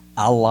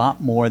a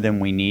lot more than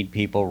we need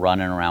people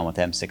running around with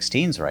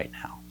M16s right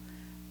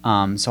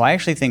now. So I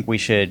actually think we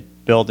should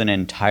build an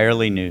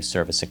entirely new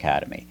service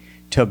academy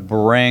to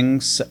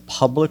bring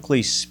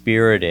publicly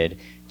spirited,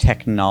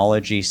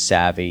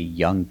 technology-savvy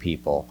young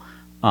people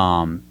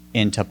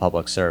into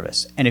public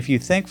service. And if you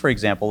think, for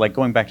example, like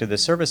going back to the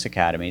service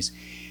academies,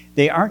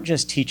 they aren't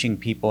just teaching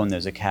people in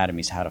those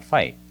academies how to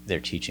fight. They're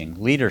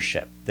teaching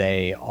leadership.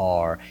 They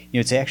are,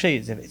 it's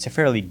a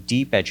fairly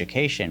deep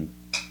education,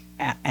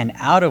 and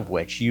out of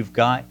which you've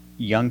got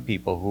young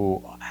people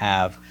who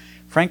have,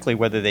 frankly,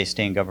 whether they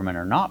stay in government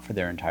or not for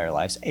their entire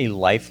lives, a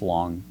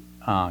lifelong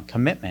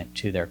commitment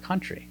to their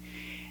country.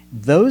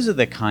 Those are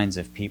the kinds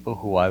of people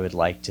who I would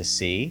like to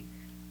see.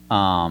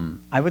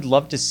 I would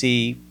love to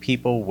see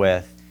people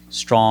with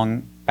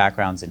strong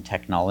backgrounds in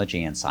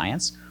technology and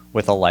science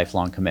with a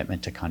lifelong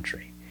commitment to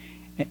country.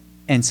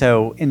 And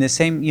so in the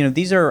same,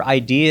 these are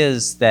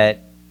ideas that,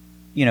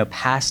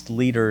 past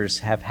leaders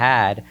have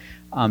had,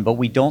 but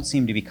we don't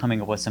seem to be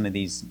coming up with some of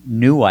these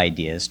new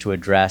ideas to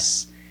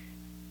address,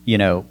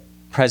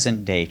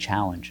 present day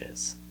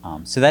challenges.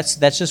 So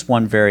that's just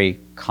one very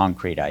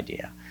concrete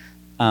idea.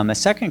 A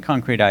second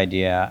concrete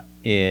idea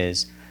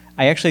is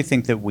I actually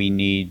think that we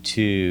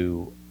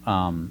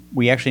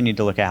actually need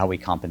to look at how we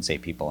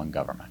compensate people in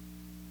government.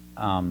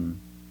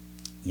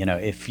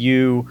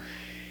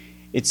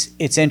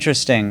 It's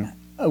interesting.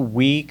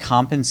 We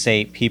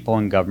compensate people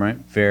in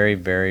government very,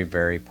 very,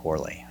 very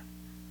poorly.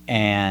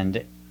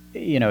 And,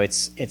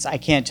 I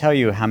can't tell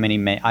you how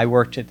many, I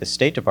worked at the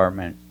State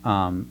Department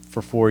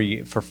for 4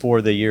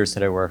 of the years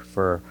that I worked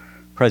for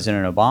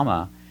President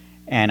Obama.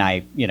 And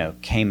I,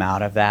 came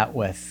out of that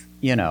with,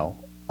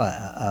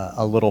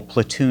 a little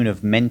platoon of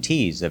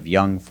mentees, of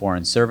young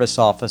foreign service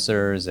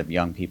officers, of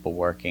young people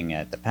working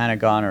at the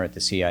Pentagon or at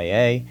the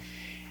CIA.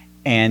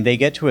 And they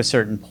get to a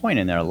certain point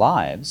in their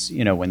lives,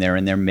 when they're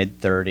in their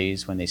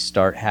mid-30s, when they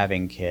start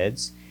having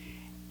kids,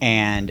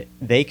 and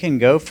they can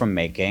go from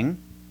making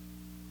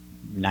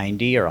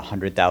 $90,000 or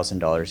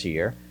 $100,000 a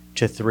year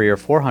to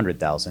 $300,000 or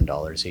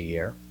 $400,000 a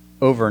year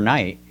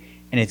overnight.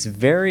 And it's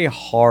very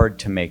hard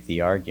to make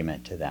the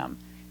argument to them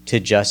to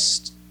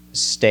just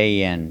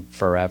stay in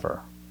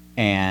forever.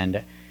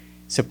 And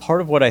so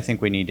part of what I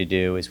think we need to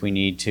do is we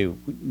need to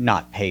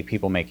not pay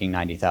people making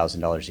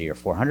 $90,000 a year,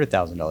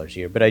 $400,000 a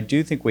year, but I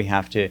do think we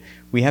have to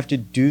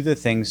do the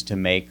things to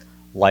make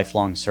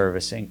lifelong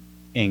service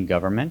in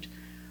government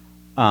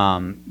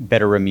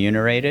better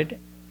remunerated,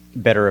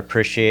 better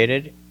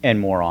appreciated, and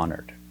more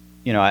honored.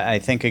 I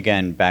think,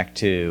 again, back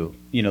to,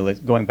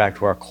 going back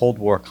to our Cold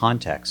War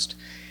context,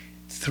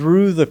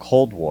 through the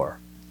Cold War,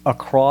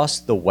 across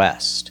the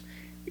West,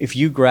 if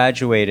you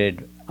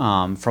graduated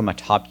from a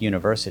top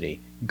university,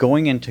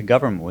 going into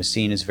government was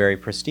seen as very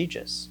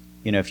prestigious.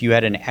 If you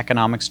had an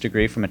economics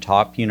degree from a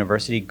top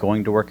university,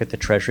 going to work at the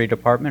Treasury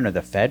Department or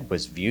the Fed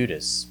was viewed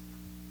as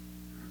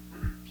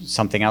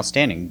something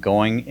outstanding.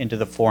 Going into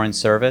the Foreign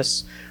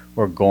Service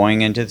or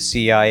going into the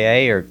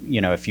CIA, or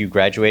if you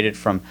graduated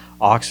from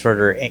Oxford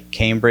or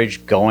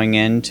Cambridge, going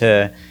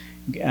into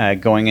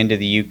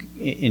the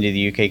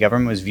UK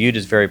government was viewed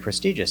as very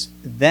prestigious.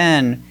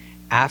 Then,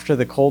 after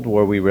the Cold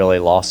War, we really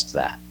lost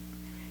that.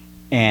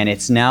 And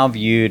it's now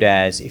viewed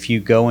as, if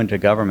you go into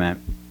government,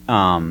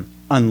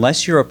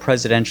 unless you're a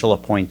presidential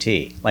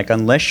appointee, like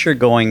unless you're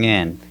going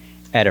in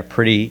at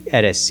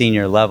a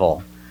senior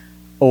level,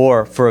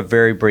 or for a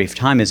very brief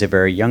time as a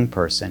very young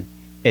person,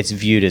 it's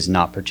viewed as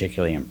not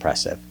particularly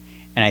impressive.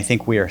 And I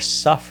think we are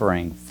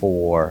suffering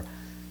for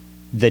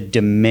the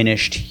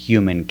diminished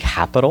human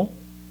capital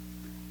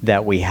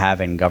that we have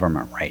in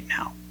government right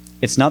now.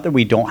 It's not that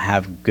we don't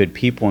have good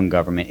people in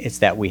government, it's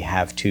that we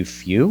have too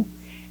few,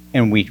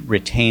 and we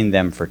retain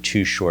them for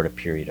too short a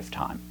period of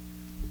time.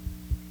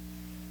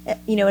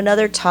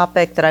 Another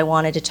topic that I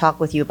wanted to talk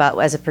with you about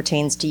as it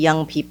pertains to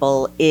young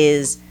people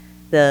is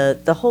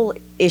the whole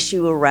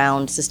issue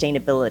around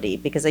sustainability,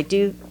 because I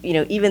do,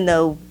 even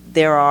though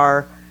there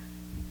are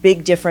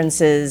big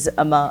differences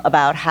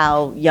about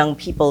how young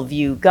people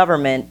view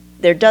government,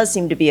 there does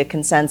seem to be a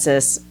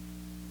consensus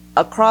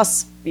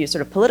across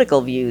sort of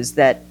political views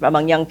that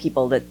among young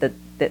people that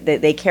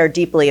they care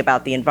deeply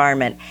about the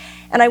environment.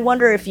 And I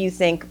wonder if you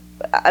think,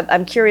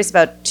 I'm curious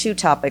about two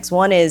topics.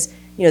 One is,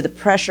 the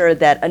pressure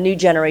that a new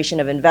generation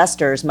of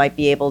investors might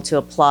be able to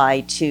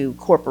apply to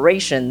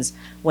corporations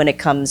when it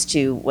comes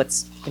to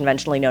what's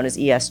conventionally known as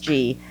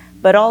ESG.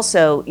 But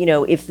also,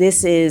 if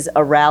this is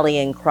a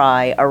rallying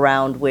cry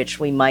around which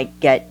we might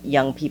get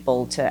young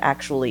people to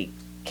actually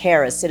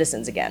care as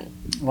citizens again.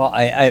 Well,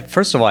 I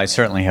first of all, I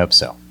certainly hope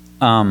so.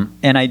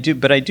 And I do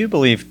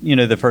believe,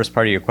 the first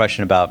part of your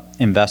question about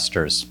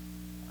investors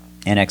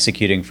and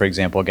executing, for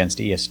example, against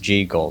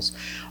ESG goals.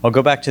 I'll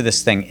go back to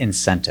this thing,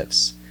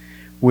 incentives.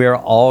 We're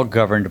all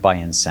governed by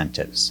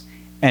incentives.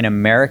 And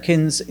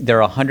Americans, there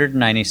are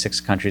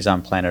 196 countries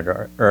on planet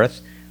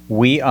Earth.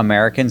 We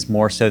Americans,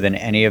 more so than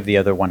any of the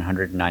other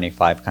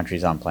 195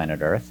 countries on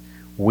planet Earth,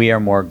 we are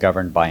more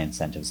governed by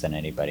incentives than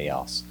anybody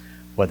else,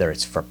 whether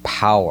it's for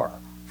power,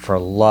 for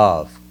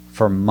love,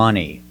 for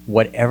money,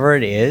 whatever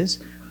it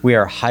is. We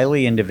are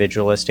highly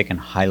individualistic and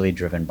highly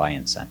driven by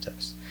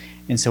incentives.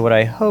 And so what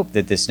I hope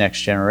that this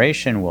next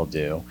generation will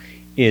do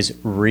is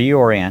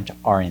reorient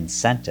our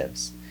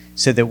incentives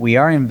so that we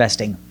are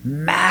investing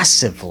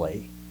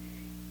massively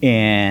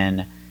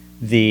in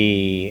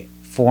the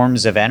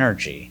forms of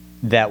energy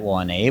that will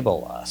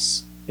enable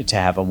us to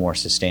have a more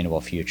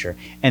sustainable future.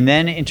 And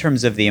then in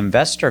terms of the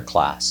investor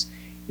class,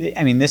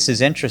 I mean, this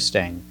is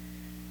interesting.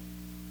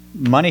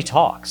 Money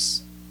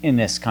talks in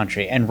this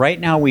country. And right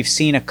now we've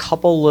seen a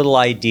couple little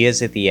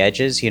ideas at the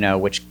edges,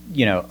 which,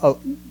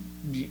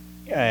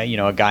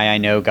 a guy I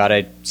know got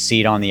a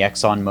seat on the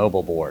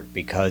ExxonMobil board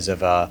because of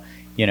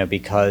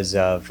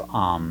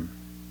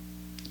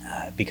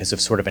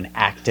sort of an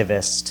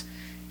activist,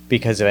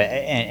 because of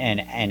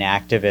an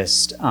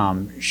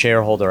activist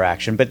shareholder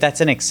action. But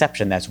that's an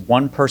exception. That's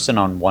one person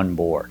on one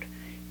board.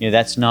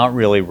 That's not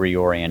really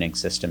reorienting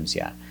systems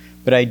yet.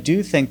 But I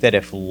do think that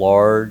if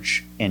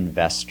large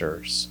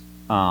investors,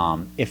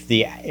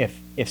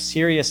 if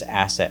serious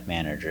asset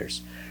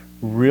managers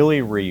really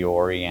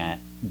reorient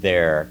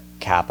their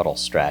capital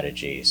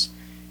strategies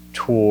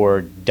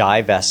toward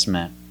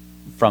divestment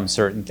from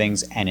certain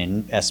things and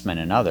investment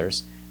in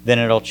others, then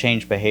it'll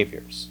change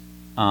behaviors.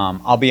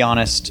 I'll be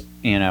honest,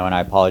 and I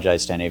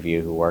apologize to any of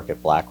you who work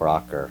at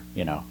BlackRock or,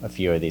 a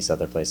few of these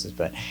other places,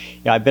 but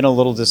I've been a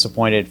little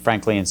disappointed,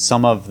 frankly, in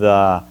some of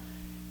the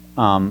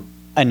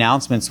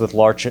announcements with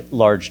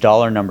large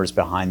dollar numbers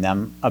behind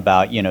them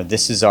about,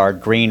 this is our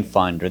green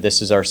fund or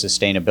this is our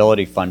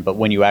sustainability fund. But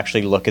when you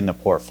actually look in the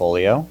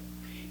portfolio,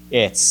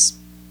 it's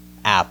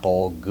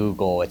Apple,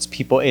 Google,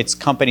 it's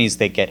companies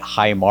that get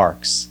high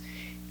marks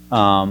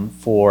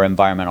for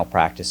environmental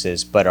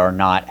practices, but are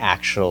not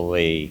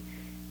actually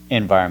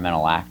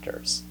environmental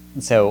actors.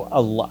 And so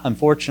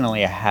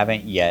unfortunately, I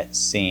haven't yet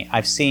seen,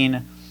 I've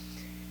seen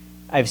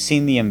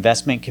the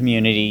investment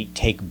community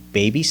take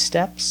baby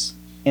steps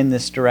in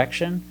this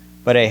direction,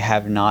 but I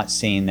have not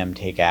seen them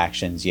take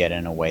actions yet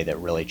in a way that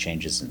really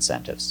changes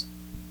incentives.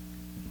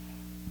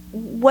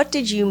 What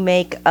did you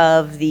make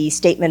of the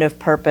statement of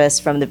purpose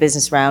from the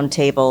Business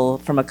Roundtable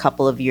from a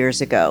couple of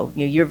years ago?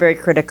 You're very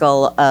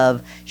critical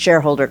of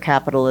shareholder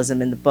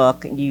capitalism in the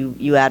book.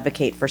 You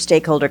advocate for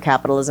stakeholder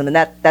capitalism, and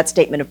that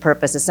statement of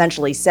purpose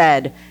essentially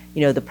said,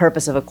 the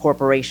purpose of a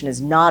corporation is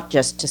not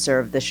just to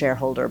serve the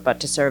shareholder, but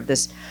to serve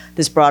this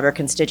broader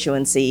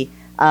constituency.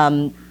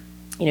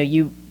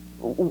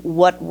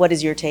 What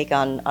is your take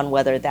on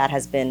whether that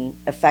has been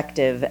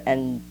effective?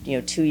 And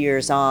 2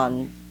 years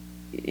on,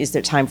 is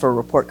there time for a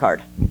report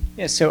card?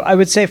 Yeah, so I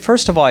would say,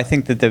 first of all, I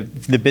think that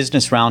the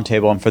Business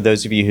Roundtable, and for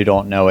those of you who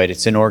don't know it,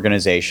 it's an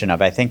organization of,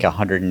 I think,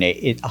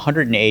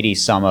 180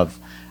 some of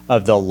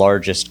the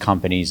largest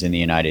companies in the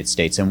United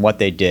States. And what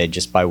they did,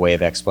 just by way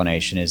of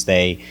explanation, is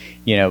they,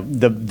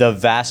 the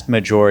vast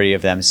majority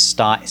of them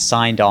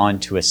signed on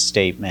to a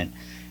statement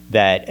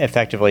that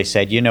effectively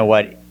said, you know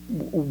what,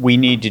 we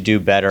need to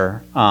do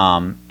better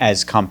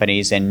as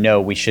companies, and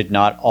no, we should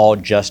not all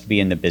just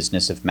be in the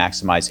business of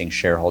maximizing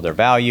shareholder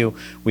value.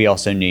 We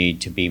also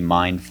need to be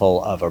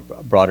mindful of a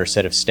broader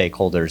set of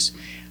stakeholders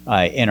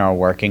in our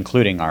work,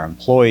 including our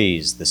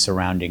employees, the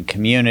surrounding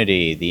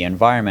community, the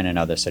environment, and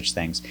other such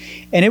things.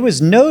 And it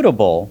was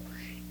notable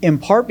in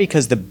part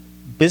because the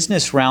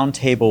Business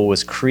Roundtable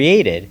was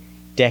created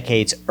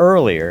decades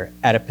earlier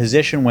at a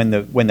position when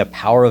the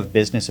power of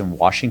business in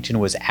Washington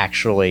was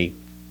actually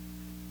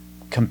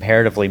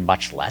comparatively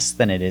much less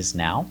than it is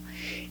now.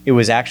 It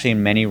was actually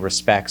in many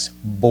respects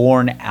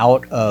born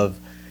out of,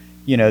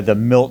 the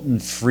Milton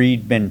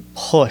Friedman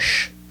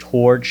push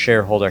toward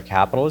shareholder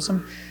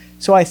capitalism.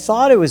 So I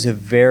thought it was a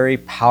very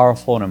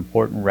powerful and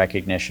important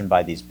recognition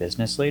by these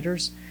business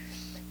leaders.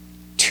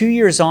 2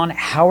 years on,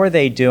 how are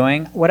they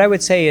doing? What I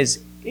would say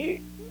is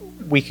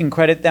we can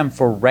credit them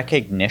for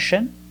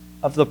recognition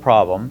of the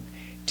problem,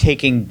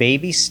 taking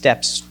baby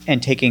steps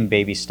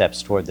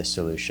toward the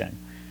solution.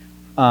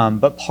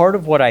 But part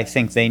of what I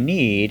think they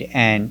need,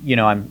 and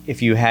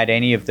if you had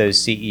any of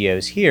those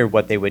CEOs here,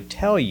 what they would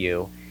tell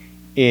you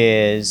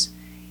is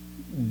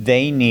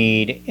they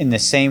need, in the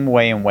same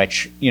way in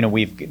which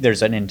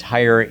there's an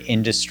entire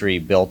industry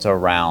built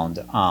around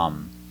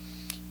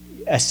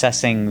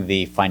assessing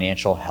the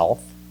financial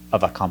health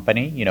of a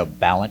company,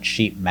 balance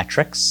sheet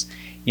metrics,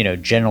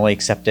 generally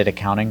accepted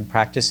accounting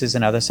practices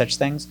and other such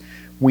things.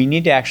 We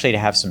need to actually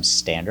have some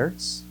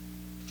standards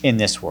in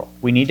this world.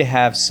 We need to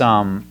have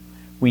some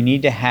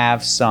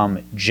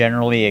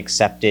generally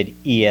accepted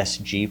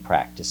ESG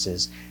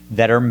practices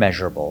that are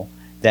measurable,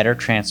 that are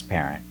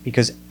transparent,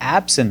 because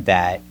absent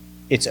that,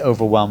 it's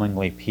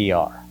overwhelmingly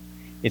PR.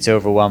 It's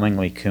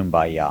overwhelmingly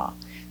kumbaya.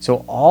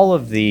 So all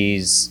of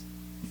these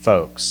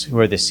folks who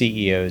are the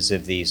CEOs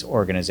of these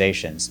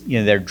organizations,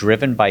 they're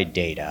driven by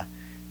data.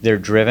 They're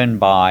driven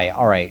by,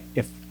 all right,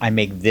 if I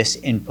make this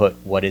input,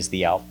 what is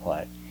the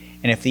output?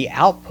 And if the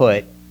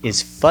output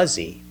is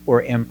fuzzy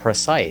or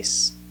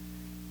imprecise,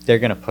 they're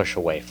going to push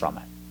away from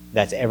it.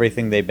 That's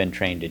everything they've been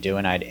trained to do,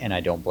 and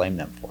I don't blame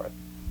them for it.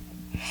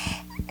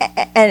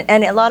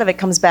 And a lot of it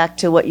comes back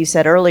to what you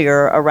said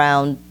earlier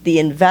around the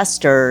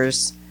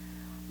investors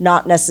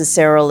not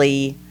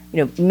necessarily,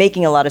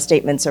 making a lot of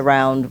statements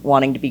around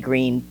wanting to be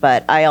green.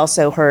 But I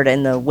also heard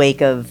in the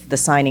wake of the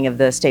signing of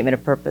the statement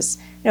of purpose,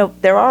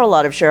 there are a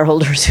lot of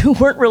shareholders who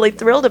weren't really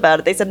thrilled about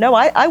it. They said, no,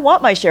 I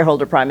want my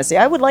shareholder primacy.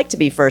 I would like to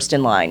be first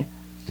in line.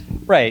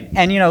 Right.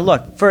 And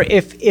look, for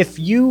if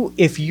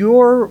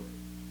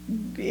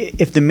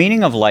the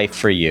meaning of life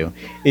for you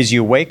is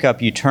you wake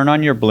up, you turn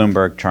on your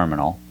Bloomberg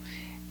terminal,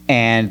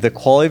 and the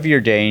quality of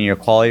your day and your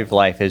quality of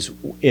life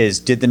is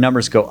did the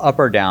numbers go up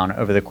or down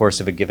over the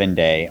course of a given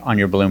day on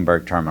your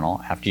Bloomberg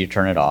terminal after you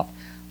turn it off?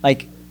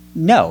 Like,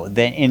 no.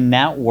 Then in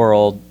that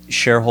world,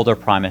 shareholder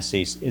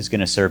primacy is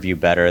going to serve you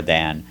better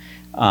than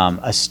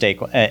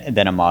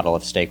than a model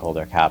of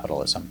stakeholder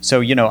capitalism.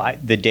 So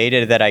the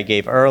data that I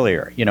gave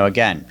earlier,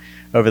 again,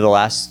 over the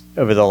last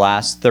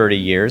 30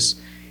 years,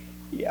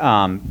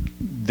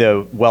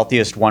 the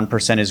wealthiest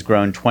 1% has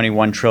grown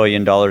 $21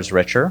 trillion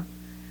richer.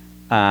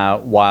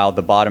 While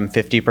the bottom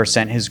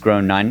 50% has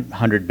grown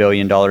 $900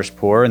 billion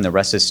poorer and the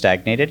rest has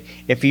stagnated.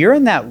 If you're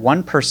in that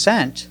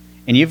 1%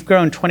 and you've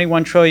grown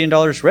 $21 trillion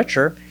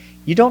richer,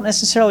 you don't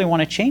necessarily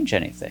want to change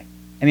anything.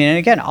 I mean, and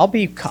again,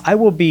 I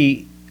will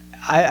be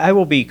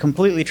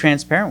completely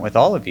transparent with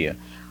all of you.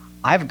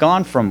 I've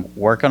gone from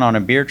working on a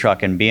beer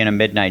truck and being a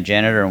midnight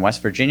janitor in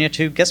West Virginia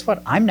to, guess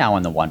what? I'm now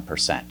in the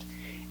 1%.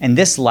 And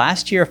this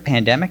last year of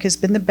pandemic has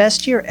been the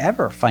best year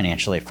ever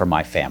financially for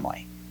my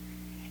family.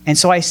 And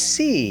so I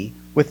see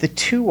with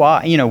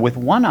with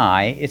one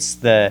eye, it's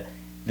the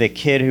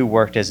kid who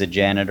worked as a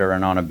janitor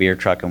and on a beer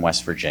truck in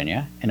West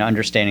Virginia and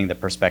understanding the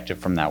perspective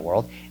from that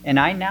world. And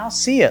I now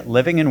see it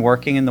living and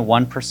working in the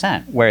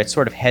 1%, where it's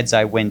sort of heads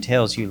I win,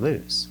 tails you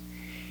lose.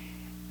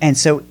 And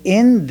so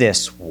in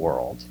this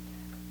world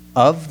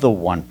of the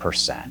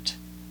 1%,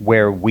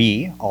 where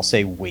I'll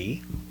say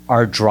we,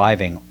 are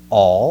driving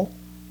all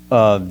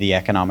of the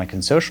economic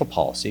and social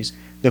policies,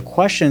 the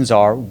questions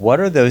are, what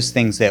are those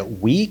things that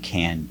we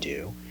can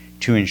do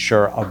to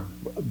ensure a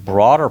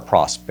broader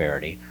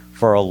prosperity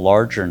for a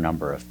larger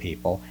number of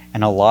people?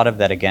 And a lot of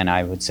that, again,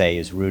 I would say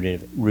is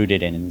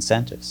rooted in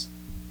incentives.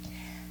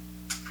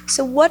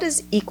 So what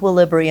does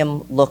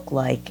equilibrium look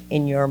like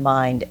in your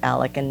mind,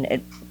 Alec? And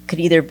it could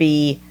either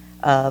be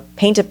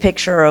paint a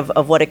picture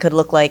of what it could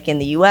look like in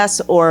the US,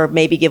 or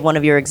maybe give one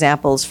of your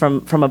examples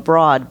from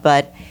abroad.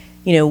 But,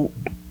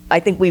 I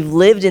think we've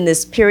lived in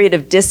this period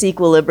of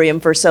disequilibrium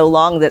for so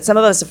long that some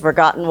of us have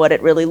forgotten what it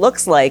really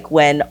looks like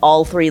when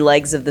all three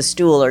legs of the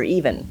stool are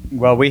even.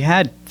 Well, we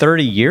had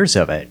 30 years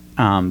of it,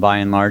 by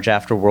and large,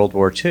 after World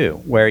War II,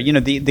 where,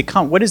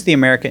 what is the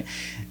American...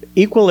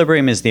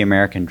 Equilibrium is the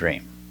American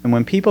dream. And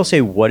when people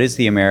say, what is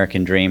the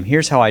American dream?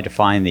 Here's how I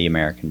define the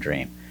American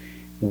dream.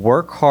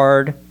 Work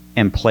hard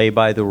and play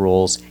by the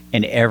rules,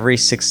 and every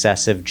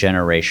successive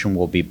generation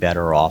will be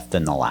better off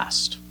than the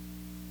last.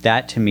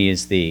 That, to me,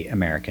 is the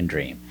American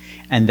dream.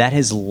 And that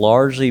has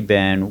largely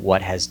been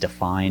what has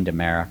defined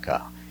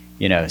America,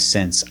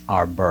 since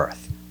our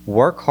birth.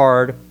 Work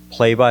hard,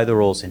 play by the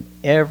rules, and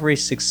every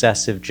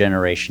successive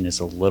generation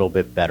is a little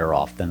bit better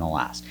off than the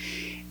last.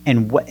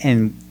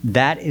 And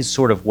that is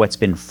sort of what's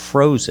been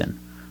frozen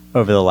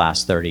over the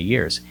last 30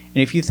 years.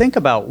 And if you think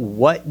about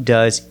what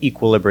does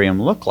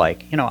equilibrium look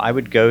like, I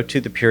would go to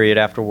the period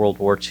after World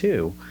War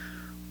II,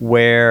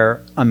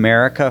 where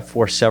America,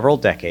 for several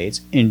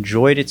decades,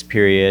 enjoyed its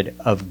period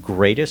of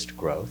greatest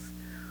growth,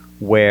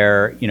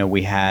 where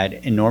we had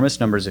enormous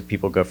numbers of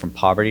people go from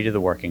poverty to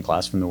the working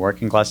class, from the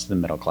working class to the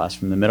middle class,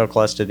 from the middle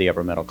class to the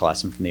upper middle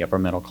class, and from the upper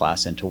middle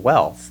class into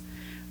wealth,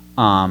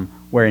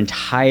 where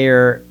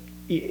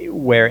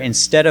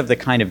instead of the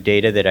kind of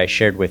data that I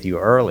shared with you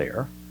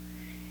earlier,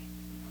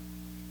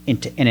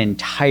 an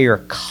entire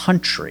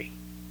country,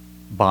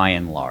 by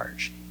and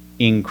large,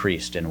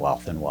 increased in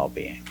wealth and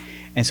well-being.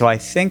 And so I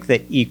think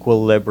that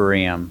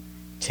equilibrium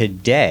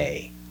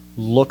today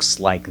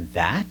looks like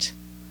that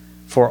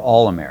for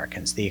all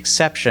Americans. The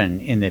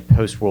exception in the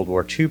post-World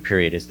War II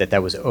period is that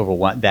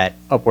that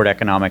upward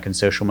economic and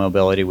social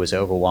mobility was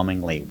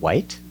overwhelmingly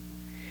white.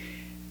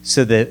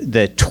 So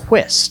the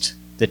twist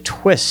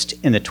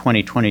in the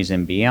 2020s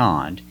and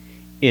beyond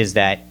is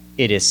that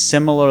it is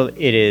similar.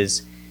 It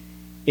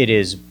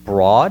is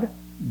broad,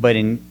 but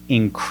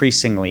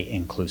increasingly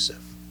inclusive.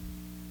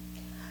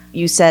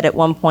 You said at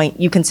one point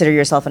you consider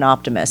yourself an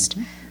optimist.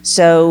 Mm-hmm.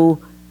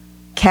 So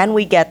can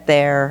we get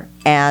there,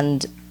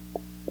 and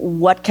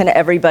what can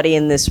everybody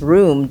in this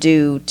room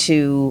do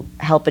to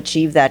help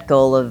achieve that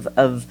goal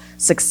of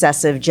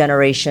successive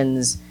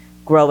generations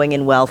growing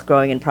in wealth,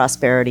 growing in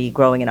prosperity,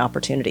 growing in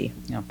opportunity?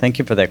 Yeah, thank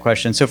you for that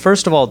question. So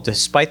first of all,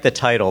 despite the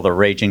title, The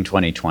Raging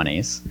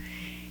 2020s,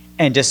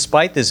 and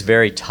despite this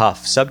very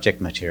tough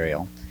subject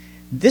material,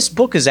 this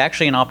book is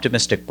actually an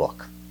optimistic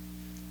book.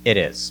 It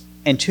is.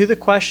 And to the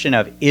question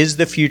of, is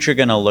the future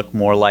going to look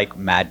more like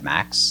Mad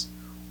Max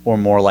or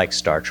more like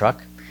Star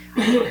Trek?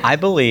 I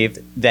believe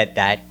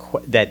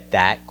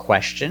that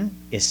question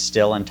is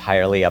still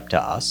entirely up to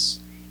us.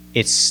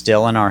 It's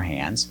still in our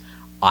hands.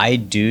 I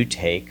do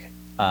take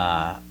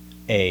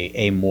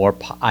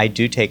I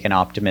do take an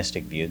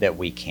optimistic view that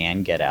we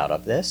can get out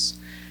of this,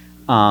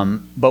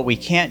 but we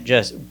can't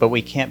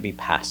be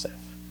passive.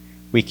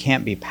 We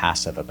can't be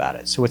passive about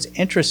it. So what's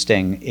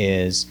interesting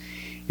is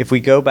if we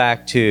go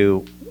back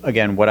to,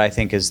 again, what I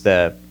think is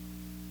the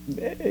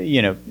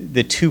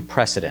two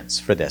precedents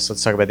for this.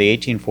 Let's talk about the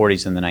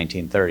 1840s and the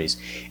 1930s.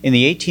 In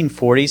the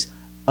 1840s,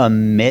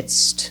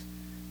 amidst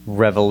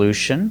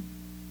revolution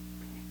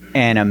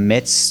and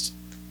amidst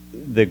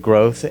the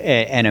growth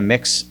and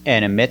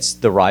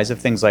amidst the rise of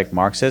things like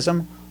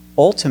Marxism,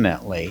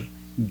 ultimately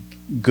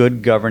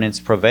good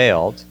governance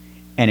prevailed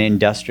and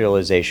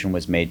industrialization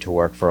was made to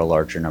work for a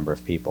larger number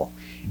of people.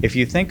 If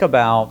you think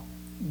about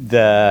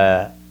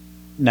the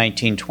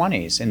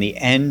 1920s and the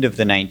end of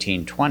the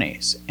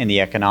 1920s and the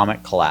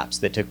economic collapse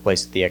that took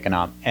place at the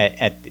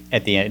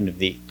end of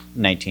the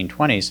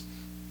 1920s,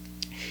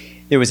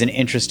 there was an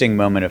interesting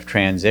moment of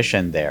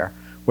transition there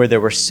where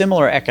there were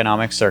similar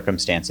economic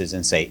circumstances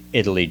in, say,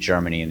 Italy,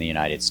 Germany, and the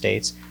United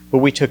States, but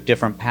we took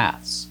different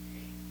paths.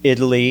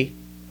 Italy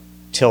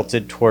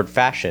tilted toward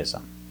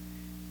fascism.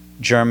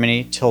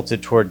 Germany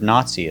tilted toward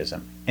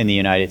Nazism, and the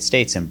United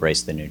States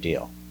embraced the New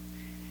Deal.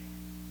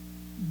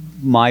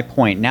 My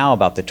point now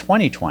about the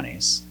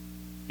 2020s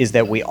is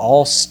that we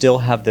all still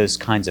have those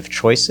kinds of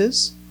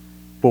choices,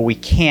 but we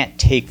can't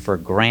take for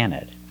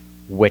granted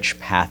which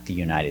path the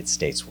United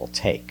States will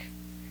take.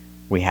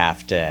 We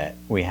have to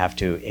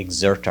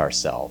exert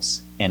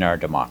ourselves in our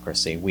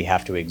democracy. We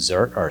have to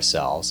exert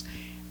ourselves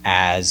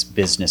as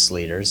business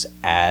leaders,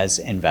 as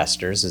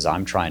investors, as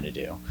I'm trying to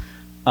do.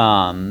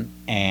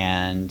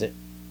 And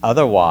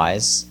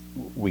otherwise,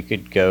 we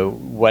could go,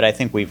 what I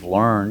think we've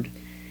learned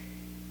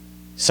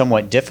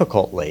somewhat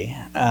difficultly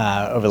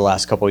over the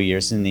last couple of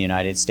years in the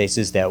United States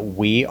is that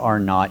we are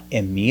not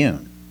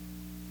immune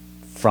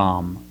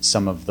from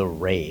some of the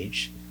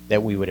rage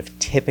that we would have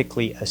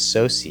typically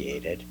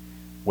associated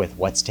with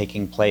what's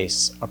taking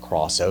place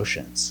across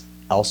oceans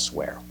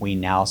elsewhere. We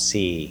now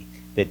see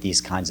that these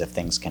kinds of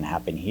things can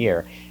happen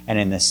here. And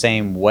in the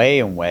same way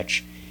in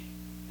which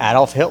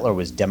Adolf Hitler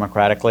was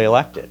democratically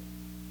elected,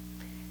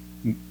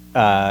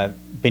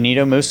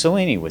 Benito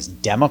Mussolini was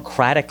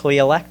democratically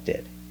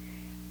elected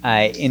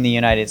in the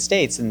United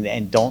States.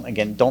 And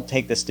don't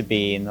take this to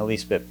be in the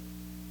least bit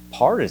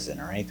partisan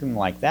or anything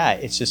like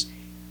that. It's just,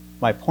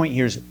 my point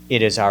here is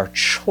it is our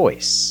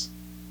choice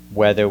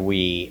whether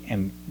we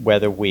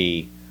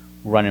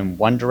run in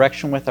one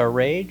direction with our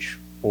rage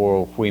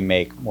or if we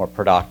make more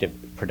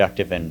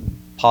productive and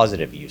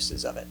positive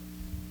uses of it.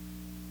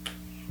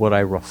 What I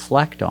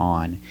reflect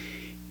on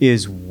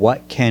is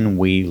what can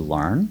we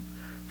learn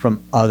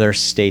from other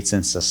states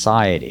and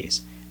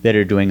societies that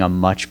are doing a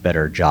much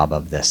better job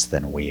of this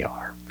than we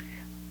are.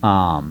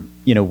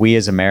 We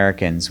as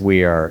Americans,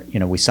 we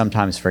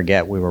sometimes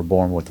forget we were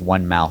born with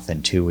one mouth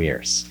and two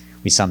ears.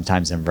 We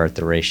sometimes invert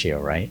the ratio,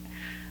 right?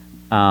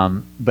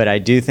 But I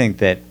think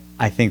that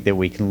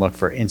we can look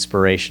for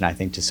inspiration, I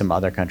think, to some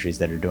other countries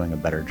that are doing a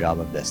better job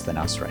of this than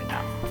us right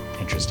now,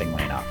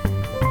 interestingly enough.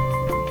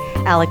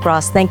 Alec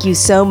Ross, thank you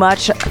so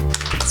much.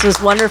 This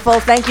was wonderful.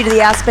 Thank you to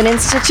the Aspen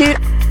Institute.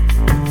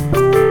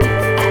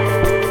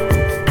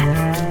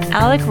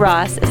 Alec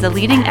Ross is a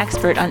leading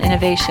expert on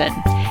innovation.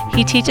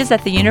 He teaches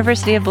at the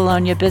University of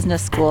Bologna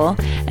Business School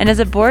and is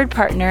a board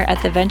partner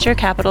at the venture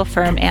capital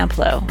firm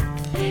Amplo.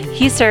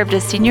 He served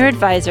as senior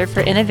advisor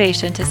for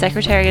innovation to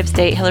Secretary of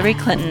State Hillary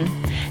Clinton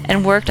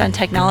and worked on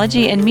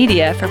technology and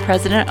media for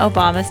President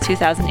Obama's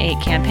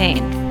 2008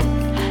 campaign.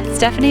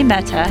 Stephanie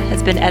Mehta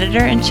has been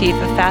editor-in-chief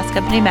of Fast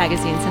Company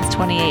magazine since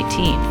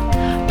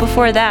 2018.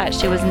 Before that,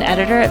 she was an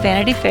editor at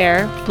Vanity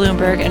Fair,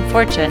 Bloomberg, and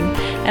Fortune,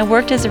 and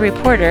worked as a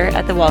reporter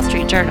at the Wall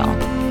Street Journal.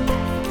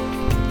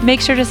 Make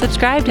sure to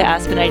subscribe to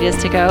Aspen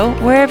Ideas to Go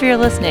wherever you're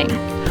listening.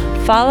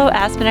 Follow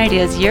Aspen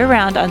Ideas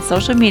year-round on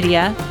social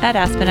media at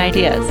Aspen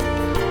Ideas.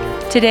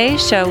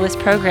 Today's show was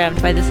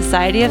programmed by the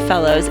Society of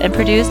Fellows and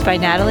produced by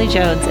Natalie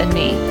Jones and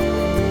me.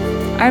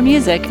 Our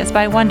music is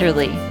by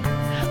Wonderly.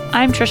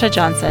 I'm Trisha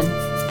Johnson.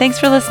 Thanks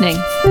for listening.